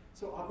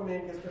 So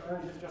Aquaman gets to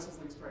earn his Justice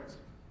League stripes.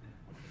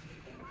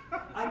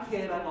 I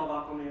kid, I love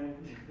Aquaman.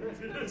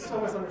 He's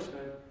so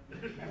misunderstood.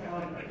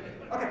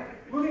 Okay,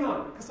 moving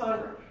on,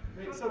 Cassandra.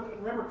 Right? So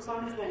remember,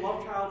 Cassandra's the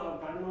love child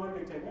of Dynamo and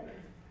Bigtable,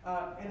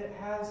 and it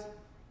has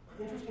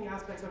interesting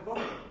aspects of both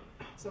of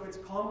them. So it's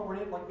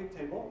column-oriented like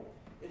Bigtable.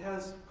 It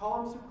has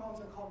columns,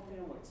 supercolumns, and column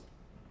families.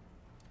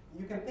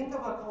 You can think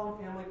of a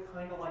column family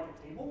kind of like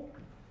a table.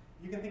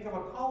 You can think of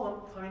a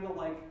column kind of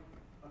like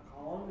a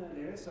column in a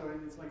data, so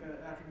it's like an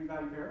attribute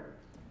value pair,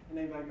 a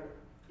name value pair,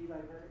 key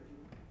value pair.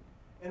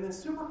 And then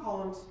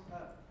supercolumns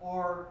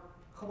are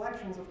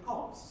collections of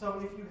columns. So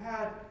if you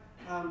had,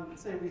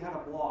 say we had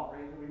a blog,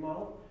 right, that we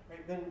modeled,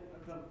 right, then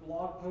the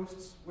blog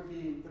posts would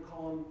be the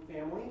column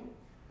family.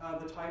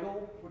 The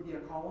title would be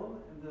a column,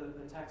 and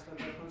the text of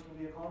that post would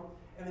be a column.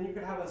 And then you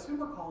could have a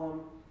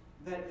supercolumn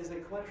that is a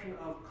collection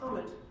of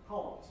comment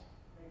columns.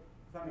 Right?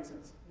 If that makes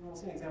sense. And we'll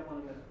see an example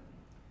in a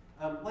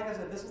minute. Like I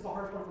said, this is the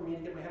hardest one for me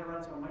to get my head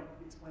around, so I might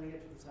be explaining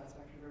it to the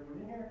satisfaction of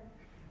everyone in here.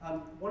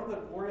 One of the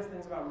glorious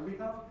things about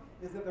RubyConf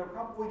is that there are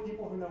probably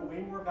people who know way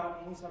more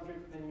about any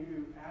subject than you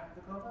do at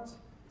the conference.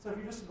 So if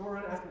you just go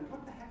around asking,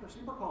 what the heck are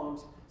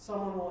supercolumns,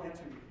 someone will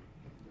answer you.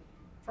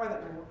 Try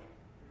that very much.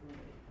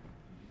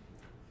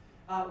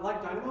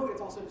 Like Dynamo,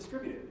 it's also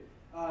distributed.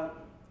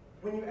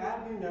 When you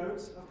add new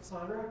nodes of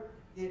Cassandra,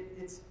 the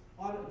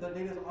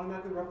data is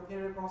automatically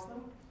replicated across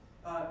them.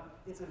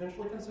 It's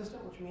eventually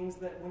consistent, which means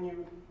that when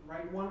you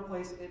write one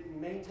place, it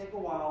may take a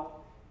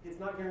while. It's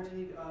not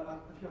guaranteed a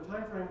particular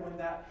time frame when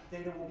that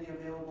data will be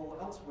available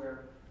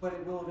elsewhere, but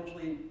it will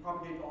eventually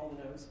propagate to all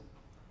the nodes.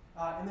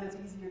 And then it's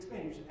easy to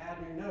expand. You just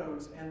add new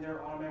nodes, and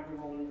they're automatically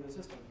rolled into the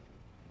system.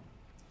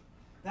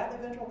 That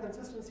eventual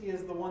consistency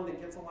is the one that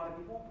gets a lot of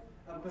people,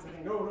 because they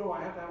think, oh, no,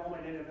 I have to have all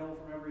my data available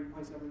from every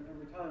place every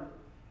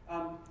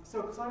time.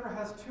 So Cassandra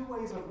has two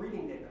ways of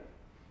reading data.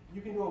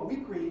 You can do a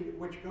weak read,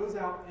 which goes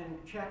out and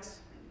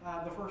checks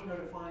the first node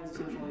it finds,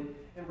 essentially,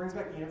 and brings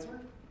back the answer.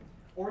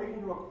 Or you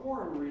can do a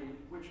quorum read,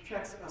 which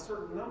checks a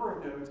certain number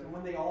of nodes, and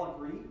when they all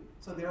agree,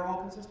 so they're all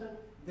consistent,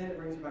 then it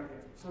brings you back the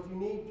answer. So if you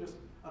need just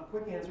a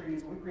quick answer, you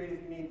use a weak read.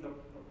 If you need the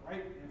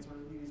right answer,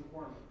 you use a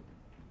quorum.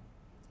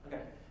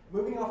 Okay,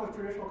 moving off of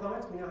traditional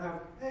comments, we now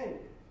have, hey,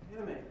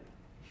 anime.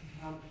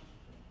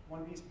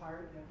 One Piece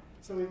pirate, yeah.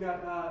 So we've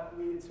got,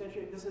 we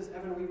instantiate, this is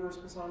Evan Weaver's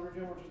Cassandra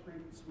gem, which is pretty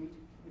sweet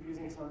if you're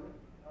using Cassandra.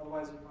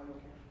 Otherwise, you probably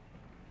don't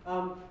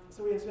care.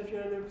 So we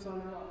instantiate a new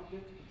Cassandra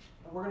object.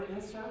 We're going to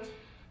insert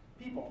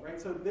people, right?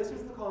 So this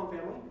is the column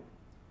family.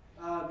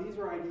 These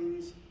are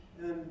IDs,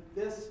 and then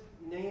this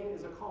name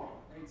is a column,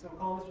 right? So a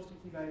column is just a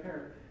key value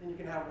pair, and you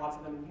can have lots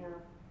of them in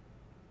here.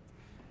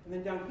 And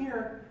then down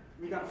here,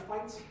 we got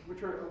fights,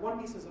 which are, One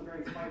Piece is a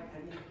very fight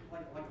heavy,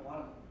 like a lot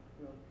of them,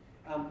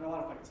 really. There are a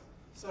lot of fights.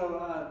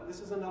 So this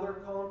is another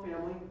column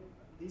family.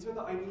 These are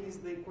the IDs,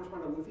 they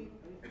correspond to Luffy,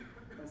 right?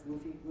 That's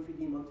Luffy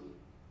D monkey.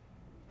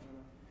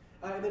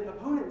 And then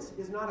opponents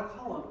is not a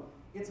column,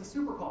 it's a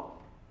super column,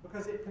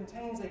 because it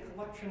contains a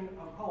collection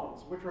of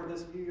columns, which are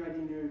this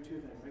UUID new 2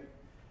 thing,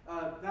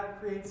 right? That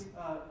creates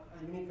a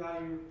unique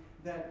value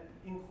that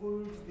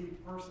includes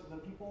the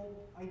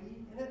people ID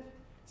in it.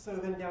 So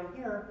then down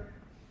here,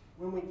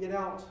 when we get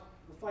out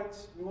the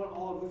fights, we want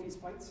all of Luffy's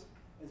fights,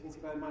 as you can see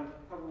by my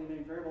publicly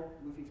named variable,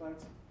 Luffy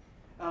fights.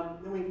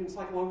 Then we can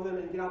cycle over them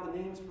and get out the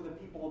names for the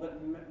people that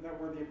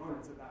were the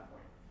opponents at that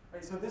point.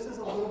 Right? So this is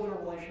a little bit of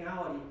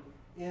relationality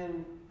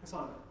in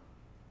Cassandra.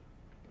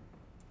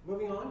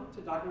 Moving on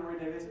to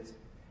document-oriented databases.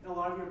 And a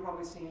lot of you have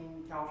probably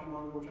seen caption,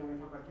 which I'm going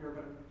to talk about here,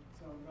 but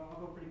so I'll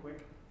go pretty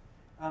quick.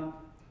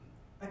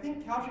 I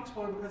think Couch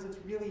exploded because it's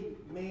really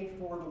made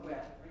for the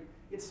web. Right?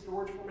 Its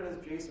storage format is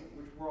JSON,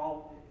 which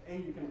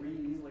you can read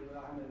easily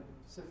without having to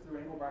sift through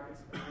angle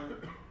brackets.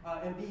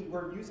 And B,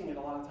 we're using it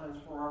a lot of times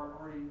for our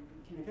already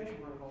communication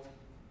protocols.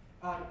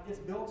 It's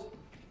built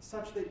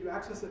such that you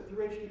access it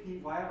through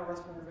HTTP via a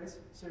RESTful interface.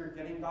 So you're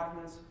getting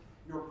documents,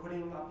 you're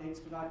putting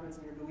updates to documents,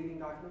 and you're deleting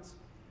documents.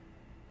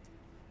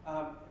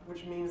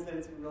 Which means that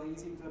it's really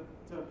easy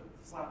to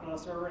slap it on a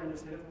server and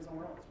just hit it from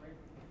somewhere else,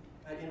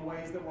 right? In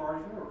ways that we're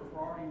already familiar with.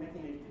 We're already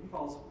making HTTP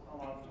calls a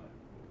lot of the time.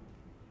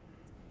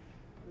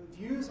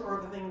 Views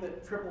are the thing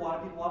that trip a lot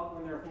of people up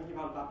when they're thinking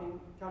about adopting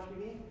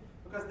CouchDB,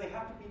 because they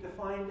have to be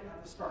defined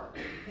at the start.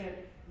 You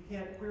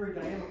can't query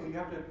dynamically. You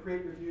have to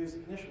create your views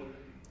initially.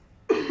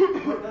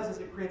 What it does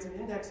is it creates an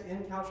index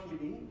in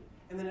CouchDB,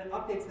 and then it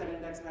updates that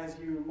index as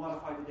you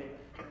modify the data.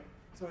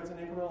 So it's an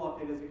incremental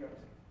update as it goes.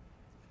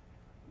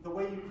 The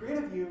way you create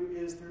a view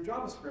is through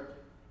JavaScript,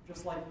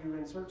 just like you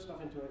insert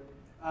stuff into it.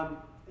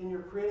 And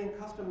you're creating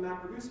custom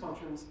MapReduce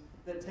functions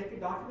that take a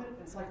document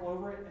and cycle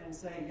over it and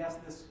say, yes,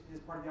 this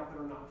is part of the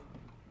output or not.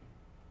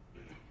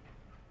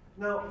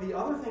 Now, the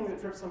other thing that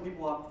trips some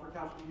people up for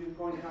CouchDB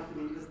going to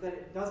CouchDB is that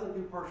it doesn't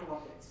do partial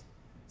updates.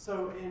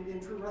 So in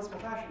true RESTful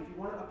fashion, if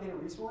you want to update a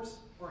resource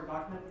or a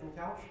document in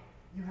Couch,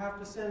 you have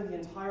to send the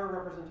entire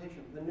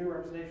representation, the new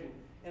representation,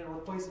 and it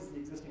replaces the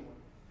existing one.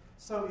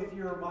 So if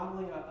you're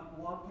modeling a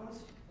blog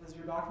post as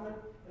your document,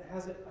 and it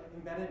has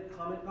embedded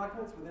comment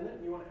documents within it,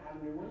 and you want to add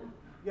a new one,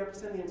 you have to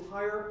send the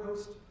entire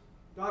post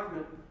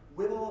document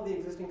with all of the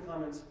existing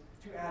comments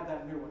to add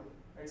that new one.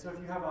 Right? So if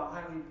you have a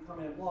highly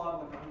commented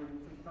blog, like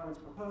 150 comments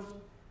per post,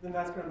 then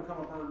that's going to become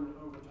a burden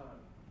over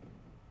time.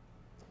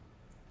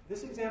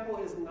 This example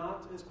is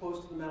not as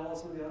close to the metal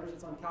as some of the others.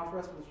 It's on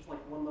CouchREST, which is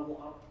like one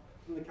level up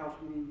from the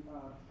CouchDB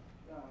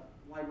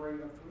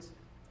library of choice.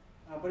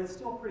 But it's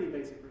still pretty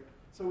basic.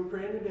 So we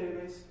create a new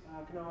database,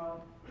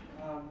 Kanoa.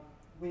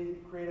 We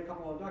create a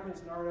couple of document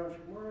scenario,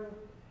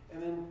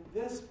 and then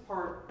this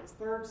part, this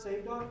third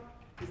save doc,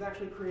 is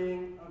actually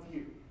creating a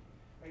view.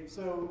 Right?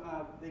 So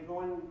they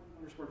go in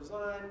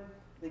 _design,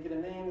 they get a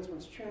name, this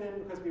one's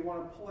TuneIn, because we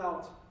want to pull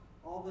out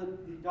all the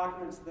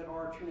documents that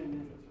are TuneIn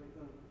ninjas, right?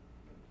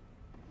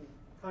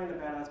 The kind of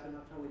badass, but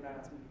not totally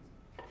badass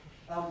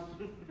ninjas.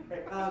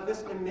 Right.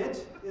 This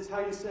emit is how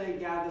you say,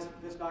 yeah,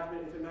 this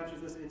document, if it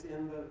matches this, it's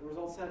in the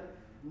result set.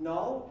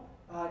 Null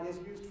is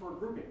used for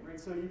grouping, right?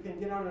 So you can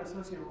get out an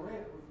associative array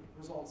of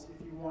results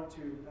if you want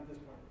to at this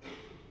point.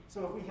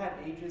 So if we had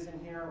ages in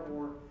here,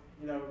 or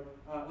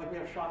like we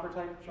have chakra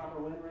type,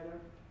 chakra win right there.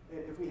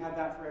 If we had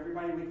that for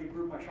everybody, we could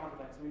group by chakra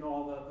type, so we know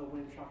all the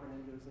win chakra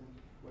ninjas and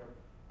whatever.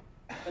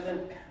 And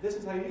then this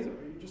is how you use it.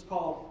 Right? You just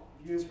call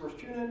views first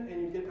TuneIn,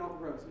 and you get out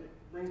the rows. It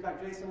brings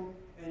back JSON,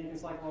 and you can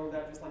cycle over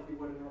that just like you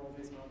would a normal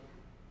JSON object.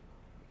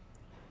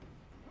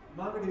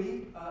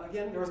 MongoDB,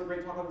 again, there was a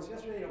great talk on this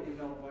yesterday. It'll be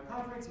available at a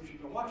conference. You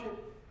should go watch it.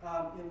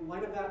 In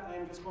light of that, I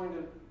am just going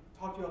to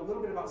talk to you a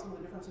little bit about some of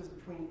the differences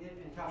between it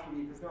and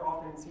CouchDB, because they're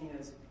often seen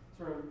as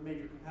sort of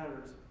major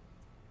competitors.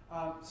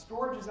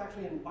 Storage is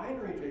actually in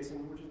binary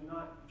JSON, which is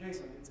not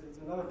JSON. It's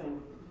another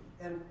thing.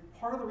 And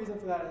part of the reason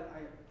for that,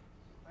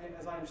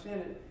 as I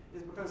understand it,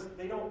 is because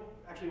they don't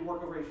actually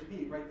work over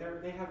HTTP, right?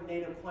 They have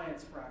native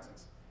clients for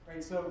access,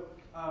 right? So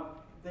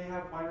they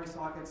have binary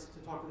sockets to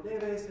talk to the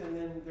database, and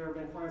then there have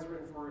been clients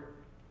written for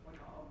like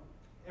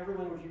every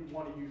language you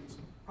want to use.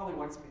 Probably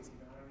white space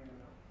even, I don't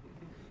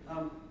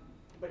even know.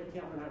 But you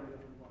can't learn how to read it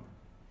from the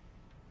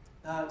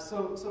book.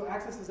 So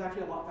access is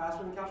actually a lot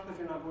faster than Couch because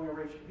you're not going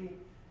over HTTP,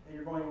 and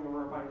you're going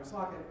over a binary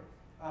socket.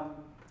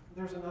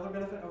 There's another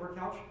benefit over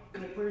Couch. The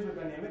queries are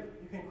dynamic.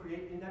 You can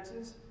create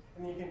indexes,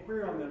 and then you can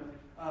query on them.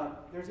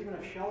 There's even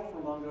a shell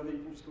for Mongo that you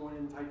can just go in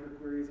and type your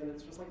queries, and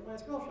it's just like a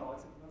MySQL shell,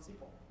 except without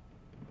SQL.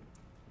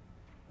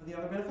 The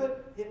other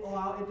benefit, it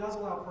does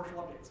allow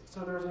partial updates.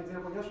 So there was an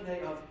example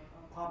yesterday of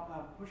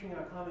pushing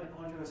a comment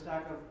onto a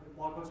stack of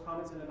blog post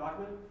comments in a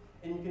document,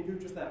 and you can do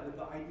just that with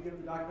the ID of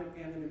the document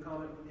and the new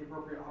comment with the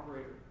appropriate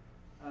operator.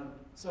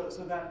 So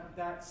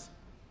that's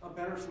a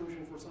better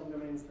solution for some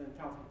domains than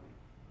Couch would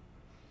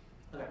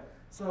be. Okay,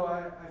 so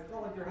I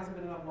felt like there hasn't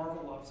been enough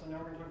Marvel love, so now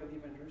we're going to talk about the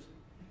Avengers.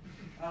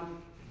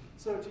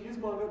 So to use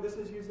Mongo, this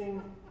is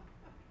using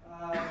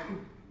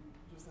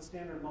just the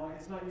standard Mongo.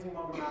 It's not using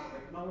Mongo Mapper.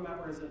 Right? Mongo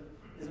Mapper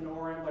is an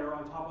ORM layer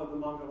on top of the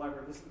Mongo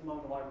library. This is the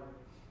Mongo library.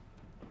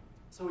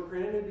 So we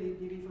created a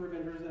DB for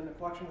Avengers and a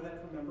collection with it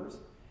for members.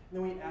 And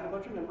then we add a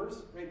bunch of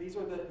members. Right? These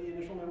are the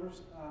initial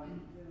members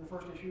in the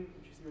first issue,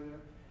 which you see over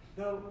there.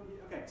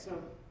 Okay,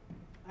 so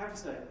I have to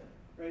say,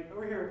 right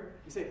over here,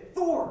 you say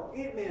Thor,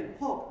 Ant-Man,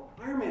 Hulk,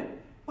 Iron Man.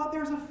 But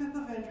there's a fifth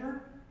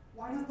Avenger.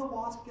 Why does the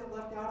Wasp get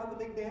left out on the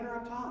big banner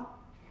up top?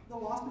 The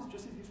Wasp is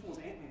just as useful as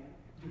Ant-Man.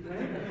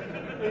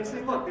 Right? And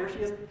say, look, there she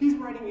is. He's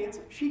writing ants.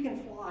 She can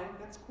fly.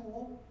 That's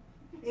cool.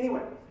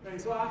 Anyway, right,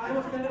 so I'm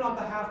offended on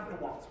behalf of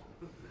the Wasp.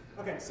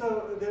 Okay,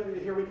 so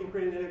here we can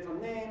create an index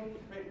on name.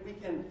 Right? We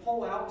can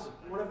pull out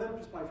one of them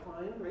just by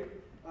find. Right?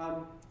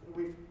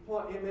 We pull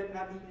out Ant-Man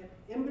at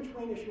the in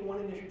between issue 1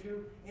 and issue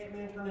 2.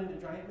 Ant-Man turned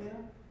into Giant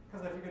Man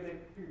because I figured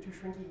too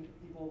shrinky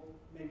people,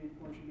 maybe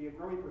one should be a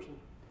growy person.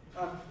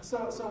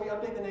 So we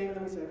update the name and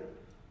then we save it.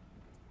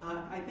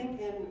 I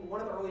think in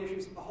one of the early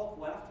issues, the Hulk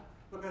left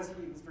because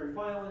he was very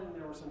violent and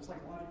there were some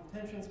psychological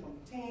tensions among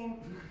the team.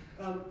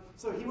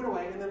 So he went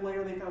away, and then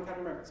later they found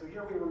Captain America. So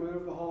here we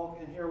remove the Hulk,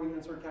 and here we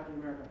insert Captain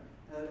America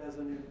as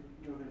a new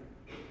Avenger.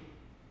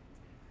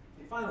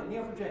 Okay, finally,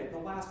 Neo4j, the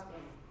last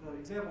of the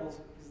examples,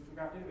 is the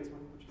graph database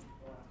one, which is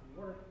the last in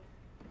the order.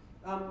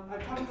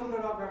 I've talked a little bit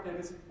about graph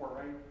database before,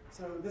 right?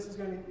 So this is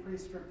going to be pretty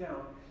stripped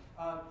down.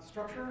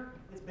 Structure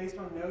is based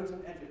on nodes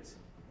and edges,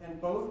 and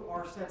both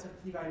are sets of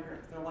key value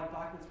pairs. They're like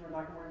documents from a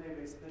document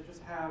database that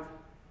just have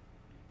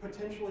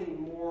potentially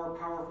more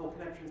powerful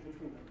connections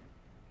between them.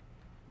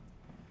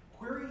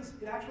 Queries,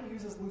 it actually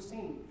uses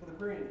Lucene for the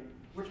query engine,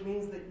 which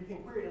means that you can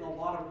query it in a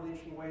lot of really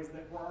interesting ways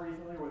that we're already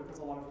familiar with, because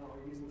a lot of them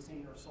already use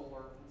Lucene or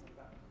Solar, things like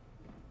that.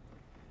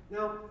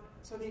 Now,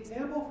 so the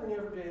example for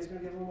Neo4j is going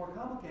to get a little more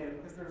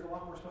complicated because there's a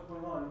lot more stuff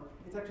going on.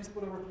 It's actually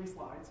split over 3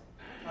 slides.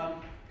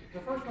 The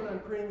first one, I'm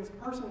creating this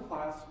person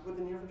class with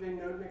the Neo4j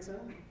node mixin.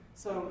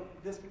 So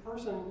this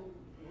person,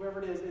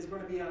 whoever it is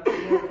going to be a node in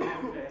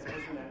Neo4j as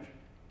person edge.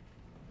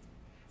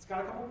 It's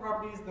got a couple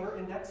properties that are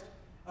indexed.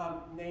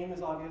 Name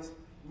is obvious.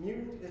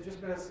 Mutant is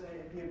just going to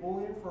be a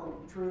Boolean for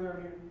true they're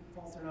mutant,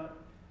 false they're not.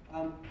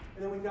 And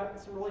then we've got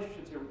some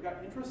relationships here. We've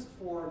got interests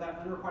for that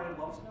unrequited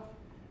love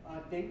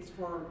stuff, dates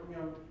for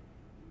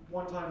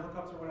one-time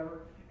hookups or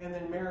whatever, and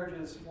then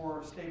marriages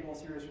for stable,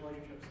 serious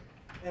relationships.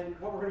 And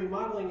what we're going to be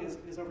modeling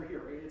is over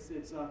here, right?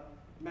 It's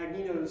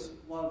Magneto's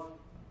love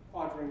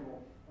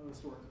quadrangle of the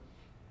story.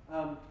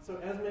 So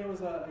Esme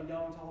was a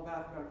young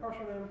telepath who had a crush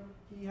on him.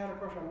 He had a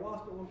crush on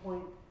Wasp at one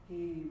point.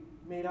 He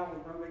made out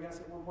with Rogue, I guess,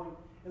 at one point.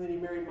 And then he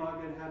married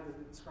Magda and had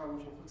the Scarlet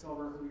Witch and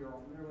Quicksilver, who you're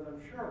all familiar with,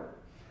 I'm sure.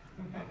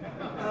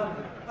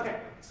 Okay,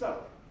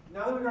 so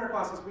now that we've got our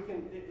classes, we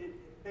can,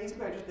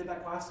 basically I just did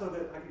that class so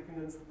that I could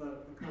condense the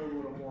code a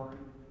little more and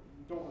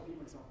don't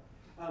repeat myself.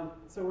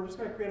 So we're just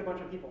going to create a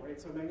bunch of people, right?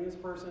 So Magneto's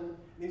person,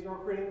 these are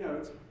all creating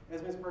nodes.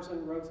 Esme's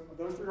person, Rogue's,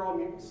 those 3 are all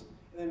mutants.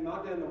 And then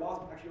Magda and the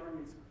Wasp actually aren't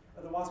mutants.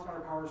 The Wasp got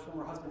her powers from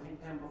her husband,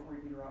 Pam, before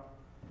he beat her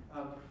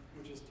up,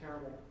 which is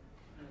terrible.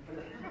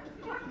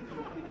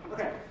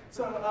 Okay,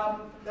 so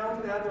now we're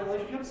going to add the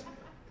relationships.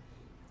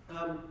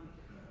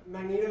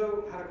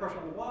 Magneto had a crush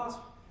on the Wasp.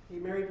 He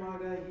married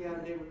Magda. He had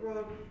a date with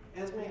Rogue.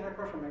 Esme had a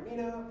crush on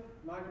Magneto.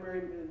 Magda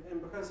married,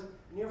 and because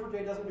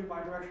Neo4j doesn't do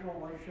bidirectional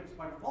relationships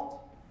by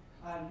default,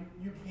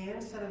 you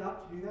can set it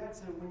up to do that.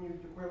 So when you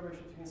declare the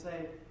relationships, you can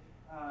say,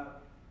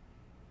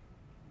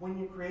 when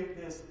you create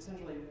this,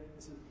 essentially,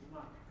 this is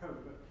not code,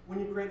 but when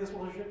you create this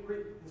relationship,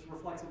 create this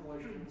reflexive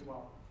relationship as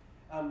well.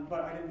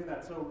 But I didn't do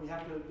that, so we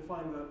have to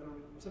define the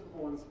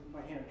reciprocal ones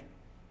by hand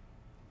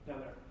down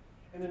there.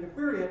 And then to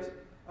query it,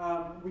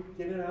 we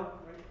get in and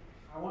out, right?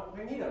 I want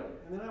Magneto,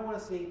 and then I want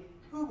to see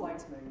who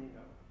likes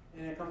Magneto.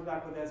 And it comes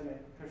back with Esme,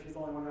 because she's the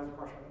only one who has a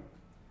crush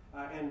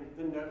on him.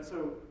 And then,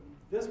 so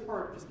this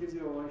part just gives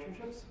you the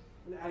relationships,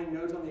 and adding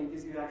nodes on them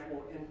gives you the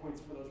actual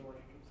endpoints for those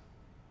relationships.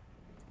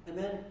 And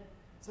then,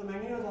 so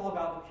Magneto is all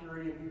about the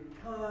purity of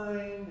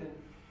humankind, and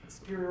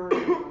superiority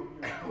of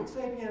Homo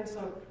sapiens.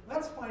 So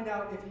let's find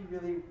out if he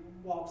really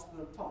walks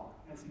the talk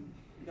as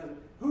he does it.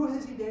 Who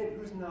has he dated?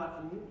 Who's not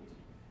a mutant?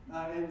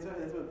 And so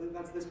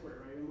that's this query,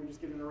 right? And we just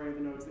get an array of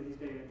the nodes that he's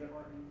dated that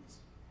aren't mutants.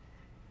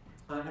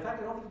 In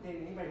fact, I don't think he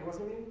dated anybody who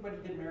wasn't a mutant, but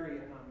he did marry a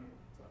non-mutant.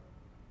 So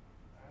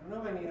I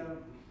don't know, Magneto.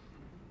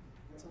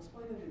 Guess I'm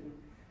splitting into.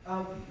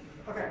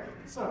 Okay,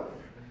 so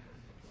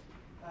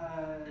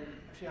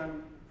actually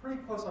I'm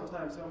pretty close on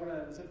time, so I'm going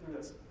to zip through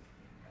this.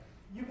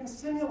 You can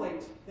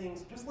simulate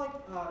things just like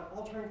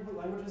altering complete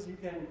languages. You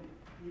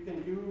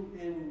can do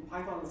in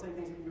Python the same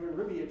things you can do in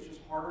Ruby. It's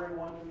just harder in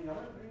one than the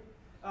other.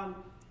 Right?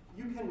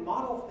 You can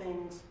model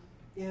things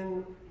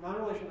in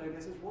non-relational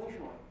databases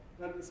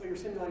relationally. So you're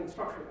simulating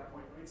structure at that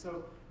point, right?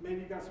 So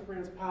maybe you've got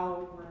Superman's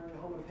pal, we're in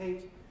the home of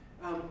hate,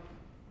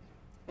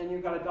 and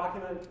you've got a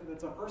document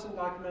that's a person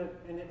document,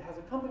 and it has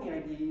a company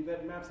ID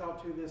that maps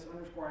out to this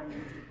underscore ID,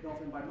 which is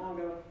built in by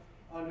Mongo.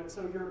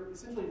 So you're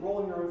essentially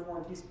rolling your own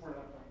foreign key support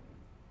at that point.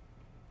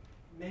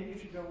 Maybe you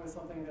should go with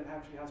something that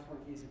actually has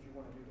foreign keys if you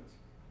want to do this.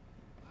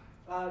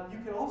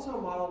 You can also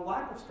model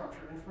lack of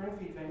structure, and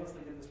FriendFeed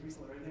famously did this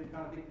recently. Right? They've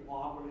got a big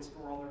blob where they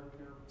store all their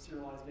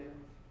serialized data.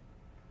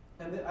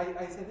 And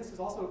I say this is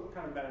also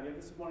kind of a bad idea.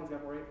 This is one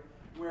example, right,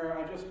 where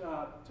I just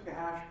took a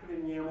hash, put it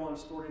in YAML, and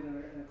stored it in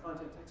a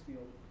content text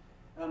field.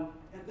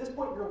 At this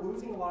point, you're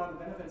losing a lot of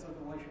the benefits of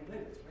the relational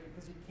database, right?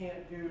 Because you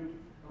can't do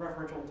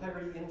referential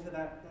integrity into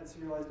that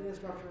serialized data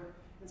structure.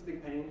 It's a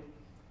big pain.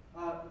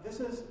 This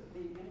is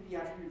the entity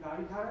attribute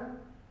value pattern,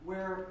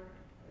 where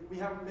we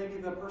have maybe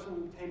the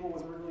person table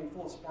was originally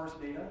full of sparse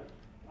data,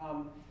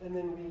 and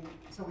then we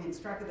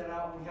extracted that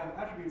out, and we have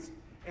attributes,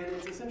 and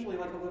it's essentially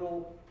like a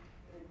little,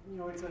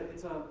 it's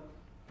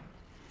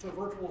a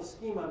virtual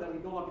schema that we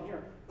build up in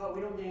here, but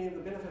we don't get any of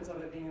the benefits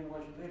of it being in the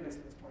relational database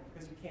at this point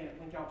because you can't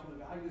link out to the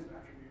values of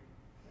attribute.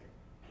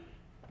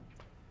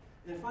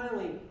 Okay. And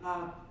finally,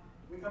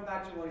 we come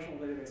back to relational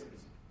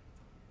databases,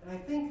 and I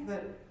think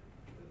that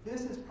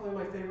this is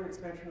probably my favorite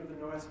expansion of the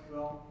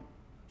NoSQL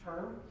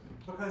term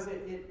because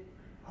it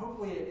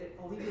hopefully it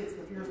alleviates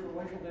the fears of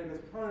relational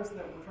database proponents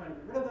that we're trying to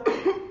get rid of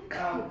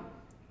them.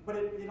 But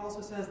it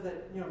also says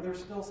that there's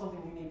still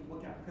something you need to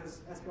look at because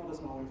SQL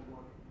doesn't always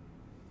work.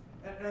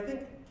 And I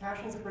think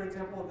caching is a great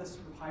example of this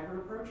sort of hybrid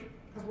approach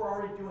because we're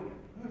already doing it.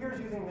 Who here is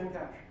using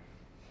memcache?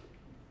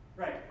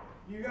 Right.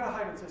 You got a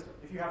hybrid system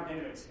if you have a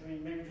database. I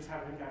mean, maybe you just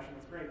have memcache and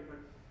that's great, but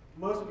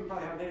most of you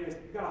probably have a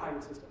database. You've got a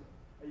hybrid system.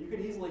 You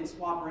could easily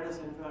swap Redis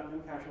in for that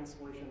memcache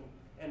installation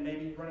and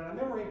maybe run out of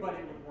memory, but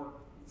it would work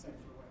the same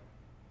sort of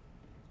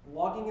way.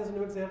 Logging is a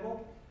new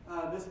example.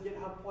 This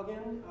GitHub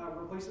plugin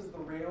replaces the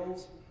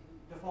Rails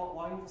default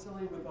logging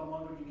facility with a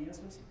MongoDB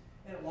instance,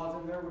 and it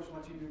logs in there, which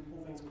lets you do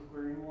cool things with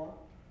querying log.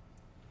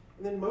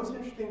 And then most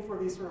interesting for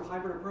these sort of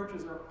hybrid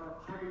approaches are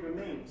hybrid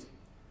domains.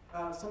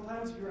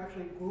 Sometimes you're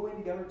actually gluing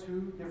together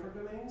two different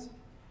domains.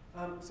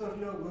 So if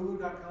you know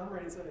lulu.com,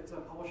 right, it's a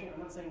publishing,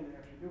 I'm not saying they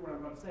actually do what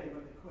I'm about to say,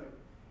 but they could.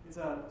 It's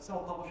a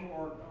self-publishing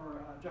or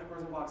Jeff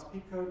Rosenbach's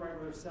Peak Code, right,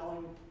 where they're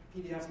selling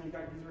PDFs and you've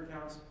got user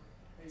accounts.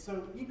 Okay,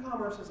 so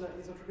e-commerce is a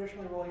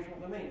traditionally relational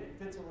domain. It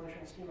fits a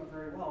relational schema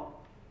very well.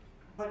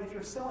 But if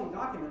you're selling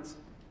documents,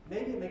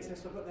 maybe it makes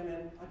sense to put them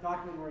in a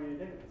document-oriented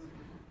database.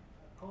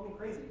 Call me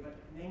crazy, but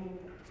naming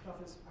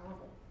stuff is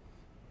powerful.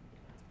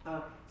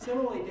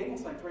 Similarly, dating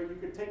sites, right? You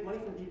could take money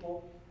from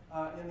people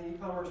in the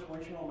e-commerce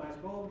relational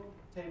MySQL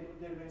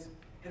database,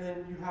 and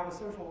then you have a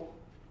social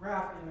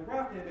graph in the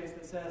graph database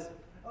that says,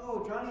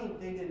 oh, Johnny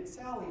dated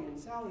Sally, and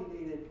Sally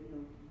dated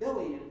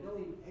Billy, and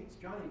Billy hates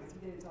Johnny because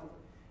he dated Sally.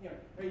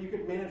 Right? You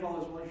could manage all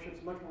those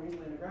relationships much more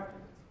easily in the graph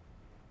database.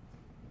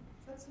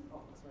 That's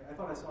simple. Sorry, I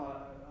thought I saw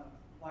a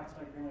black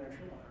snake green layer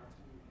shrimp on there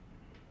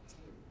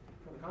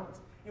for the comments.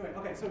 Anyway,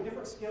 okay, so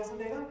different scales of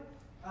data.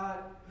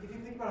 If you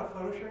think about a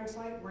photo sharing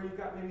site where you've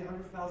got maybe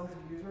hundreds of thousands of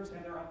users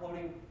and they're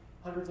uploading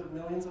hundreds of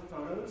millions of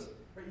photos,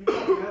 right, you've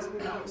got massively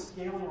different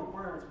scaling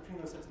requirements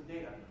between those sets of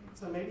data.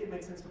 So maybe it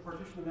makes sense to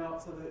partition them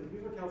out so that the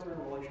user accounts are in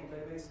a relational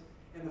database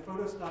and the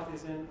photo stuff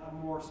is in a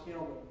more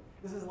scalable.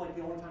 This is like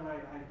the only time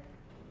I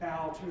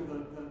bow to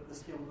the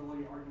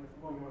scalability argument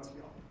for going to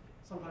NoSQL.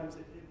 Sometimes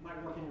it might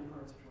work in your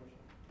current situation.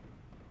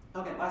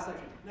 Okay, last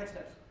section. Next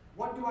steps.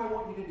 What do I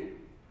want you to do?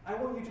 I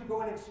want you to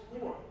go and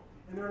explore.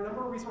 And there are a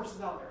number of resources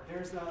out there.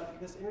 There's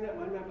this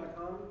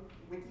internetmindmap.com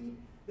wiki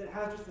that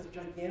has just this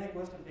gigantic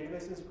list of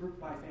databases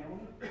grouped by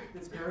family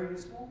that's very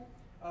useful.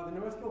 The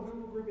NoSQL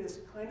Google group is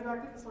kind of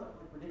active. It's not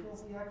like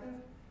ridiculously active.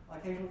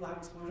 Occasionally we'll have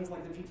explosions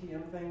like the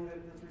GTM thing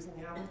that's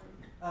recently happened.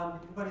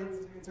 But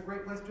it's a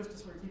great place just to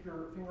sort of keep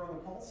your finger on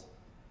the pulse.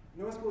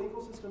 NoSQL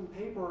ecosystem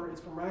paper is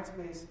from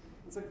Rackspace.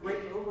 It's a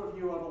great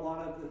overview of a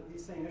lot of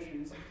these same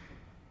issues.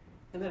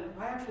 And then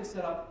I actually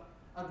set up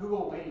a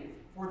Google Wave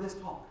for this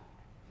talk.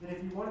 That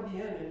if you want to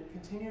be in and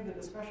continue the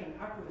discussion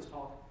after this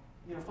talk,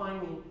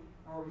 find me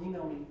or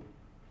email me,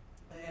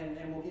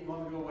 and we'll get you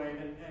on the Google Wave,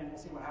 and we'll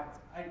see what happens.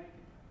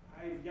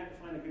 I've yet to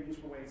find a good use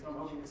for Wave, so I'm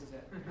hoping this is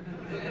it.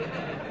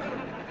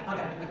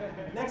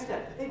 Okay, next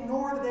step,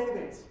 ignore the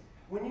database.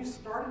 When you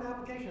start an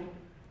application,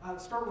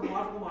 start with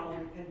logical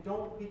modeling, and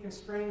don't be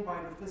constrained by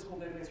the physical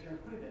database you're going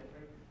to put it in.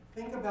 Right?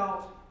 Think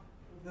about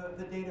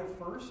the data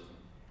first,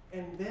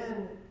 and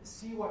then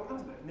see what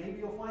comes of it. Maybe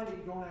you'll find that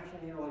you don't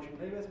actually need a relational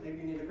database, maybe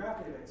you need a graph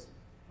database.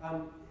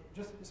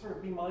 Just sort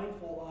of be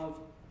mindful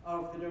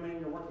of the domain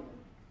you're working in.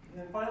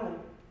 And then finally,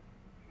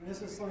 and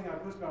this is something I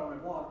posted about on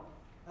my blog,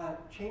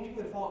 changing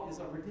the default is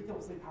a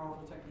ridiculously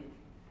powerful technique.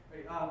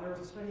 Right? There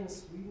was a study in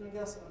Sweden, I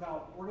guess,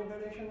 about organ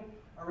donation.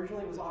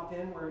 Originally it was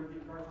opt-in, where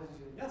driver's license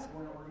said, yes, I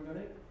want to organ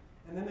donate.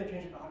 And then they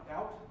changed it to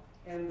opt-out,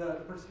 and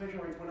the participation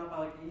rates went up by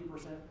like 80%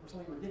 or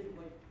something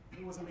ridiculous.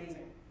 It was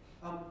amazing.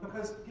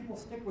 Because people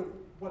stick with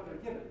what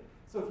they're given.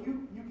 So if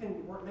you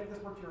can make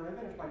this work to your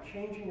advantage by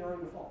changing your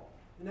own default.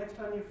 The next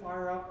time you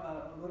fire up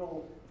a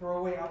little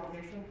throwaway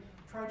application,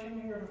 try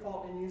changing your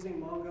default and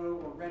using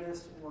Mongo or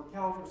Redis or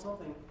Couch or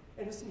something,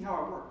 and just see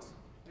how it works.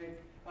 Okay?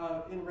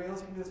 In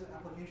Rails, you can do this with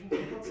application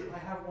templates. I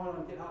have one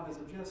on GitHub as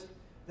a gist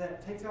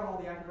that takes out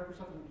all the Active Record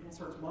stuff and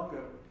inserts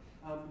Mongo.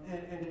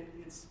 And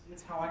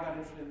it's how I got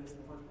interested in this in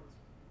the first place.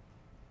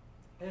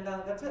 And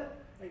that's it.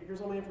 Hey,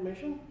 here's all my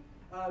information.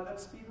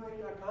 That's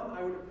speedrating.com.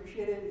 I would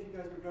appreciate it if you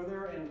guys would go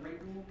there and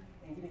rate me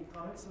and give me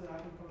comments so that I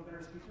can become a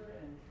better speaker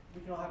and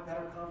we can all have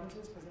better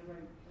conferences because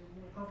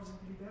conferences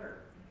can be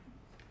better.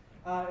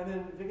 And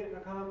then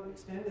Vigit.com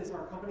Extend is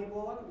our company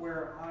blog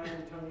where I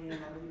and Tony and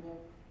other people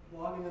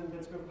blog, and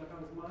then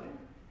Scofield.com is mine.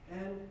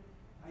 And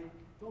I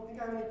don't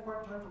think I have any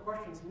time for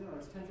questions now.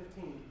 It's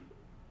 10:15.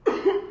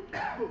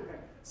 Okay.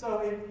 So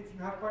if you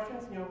have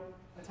questions,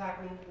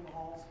 attack me in the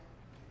halls.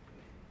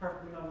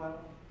 Perfectly non-violent.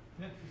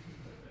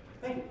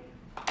 Thank you.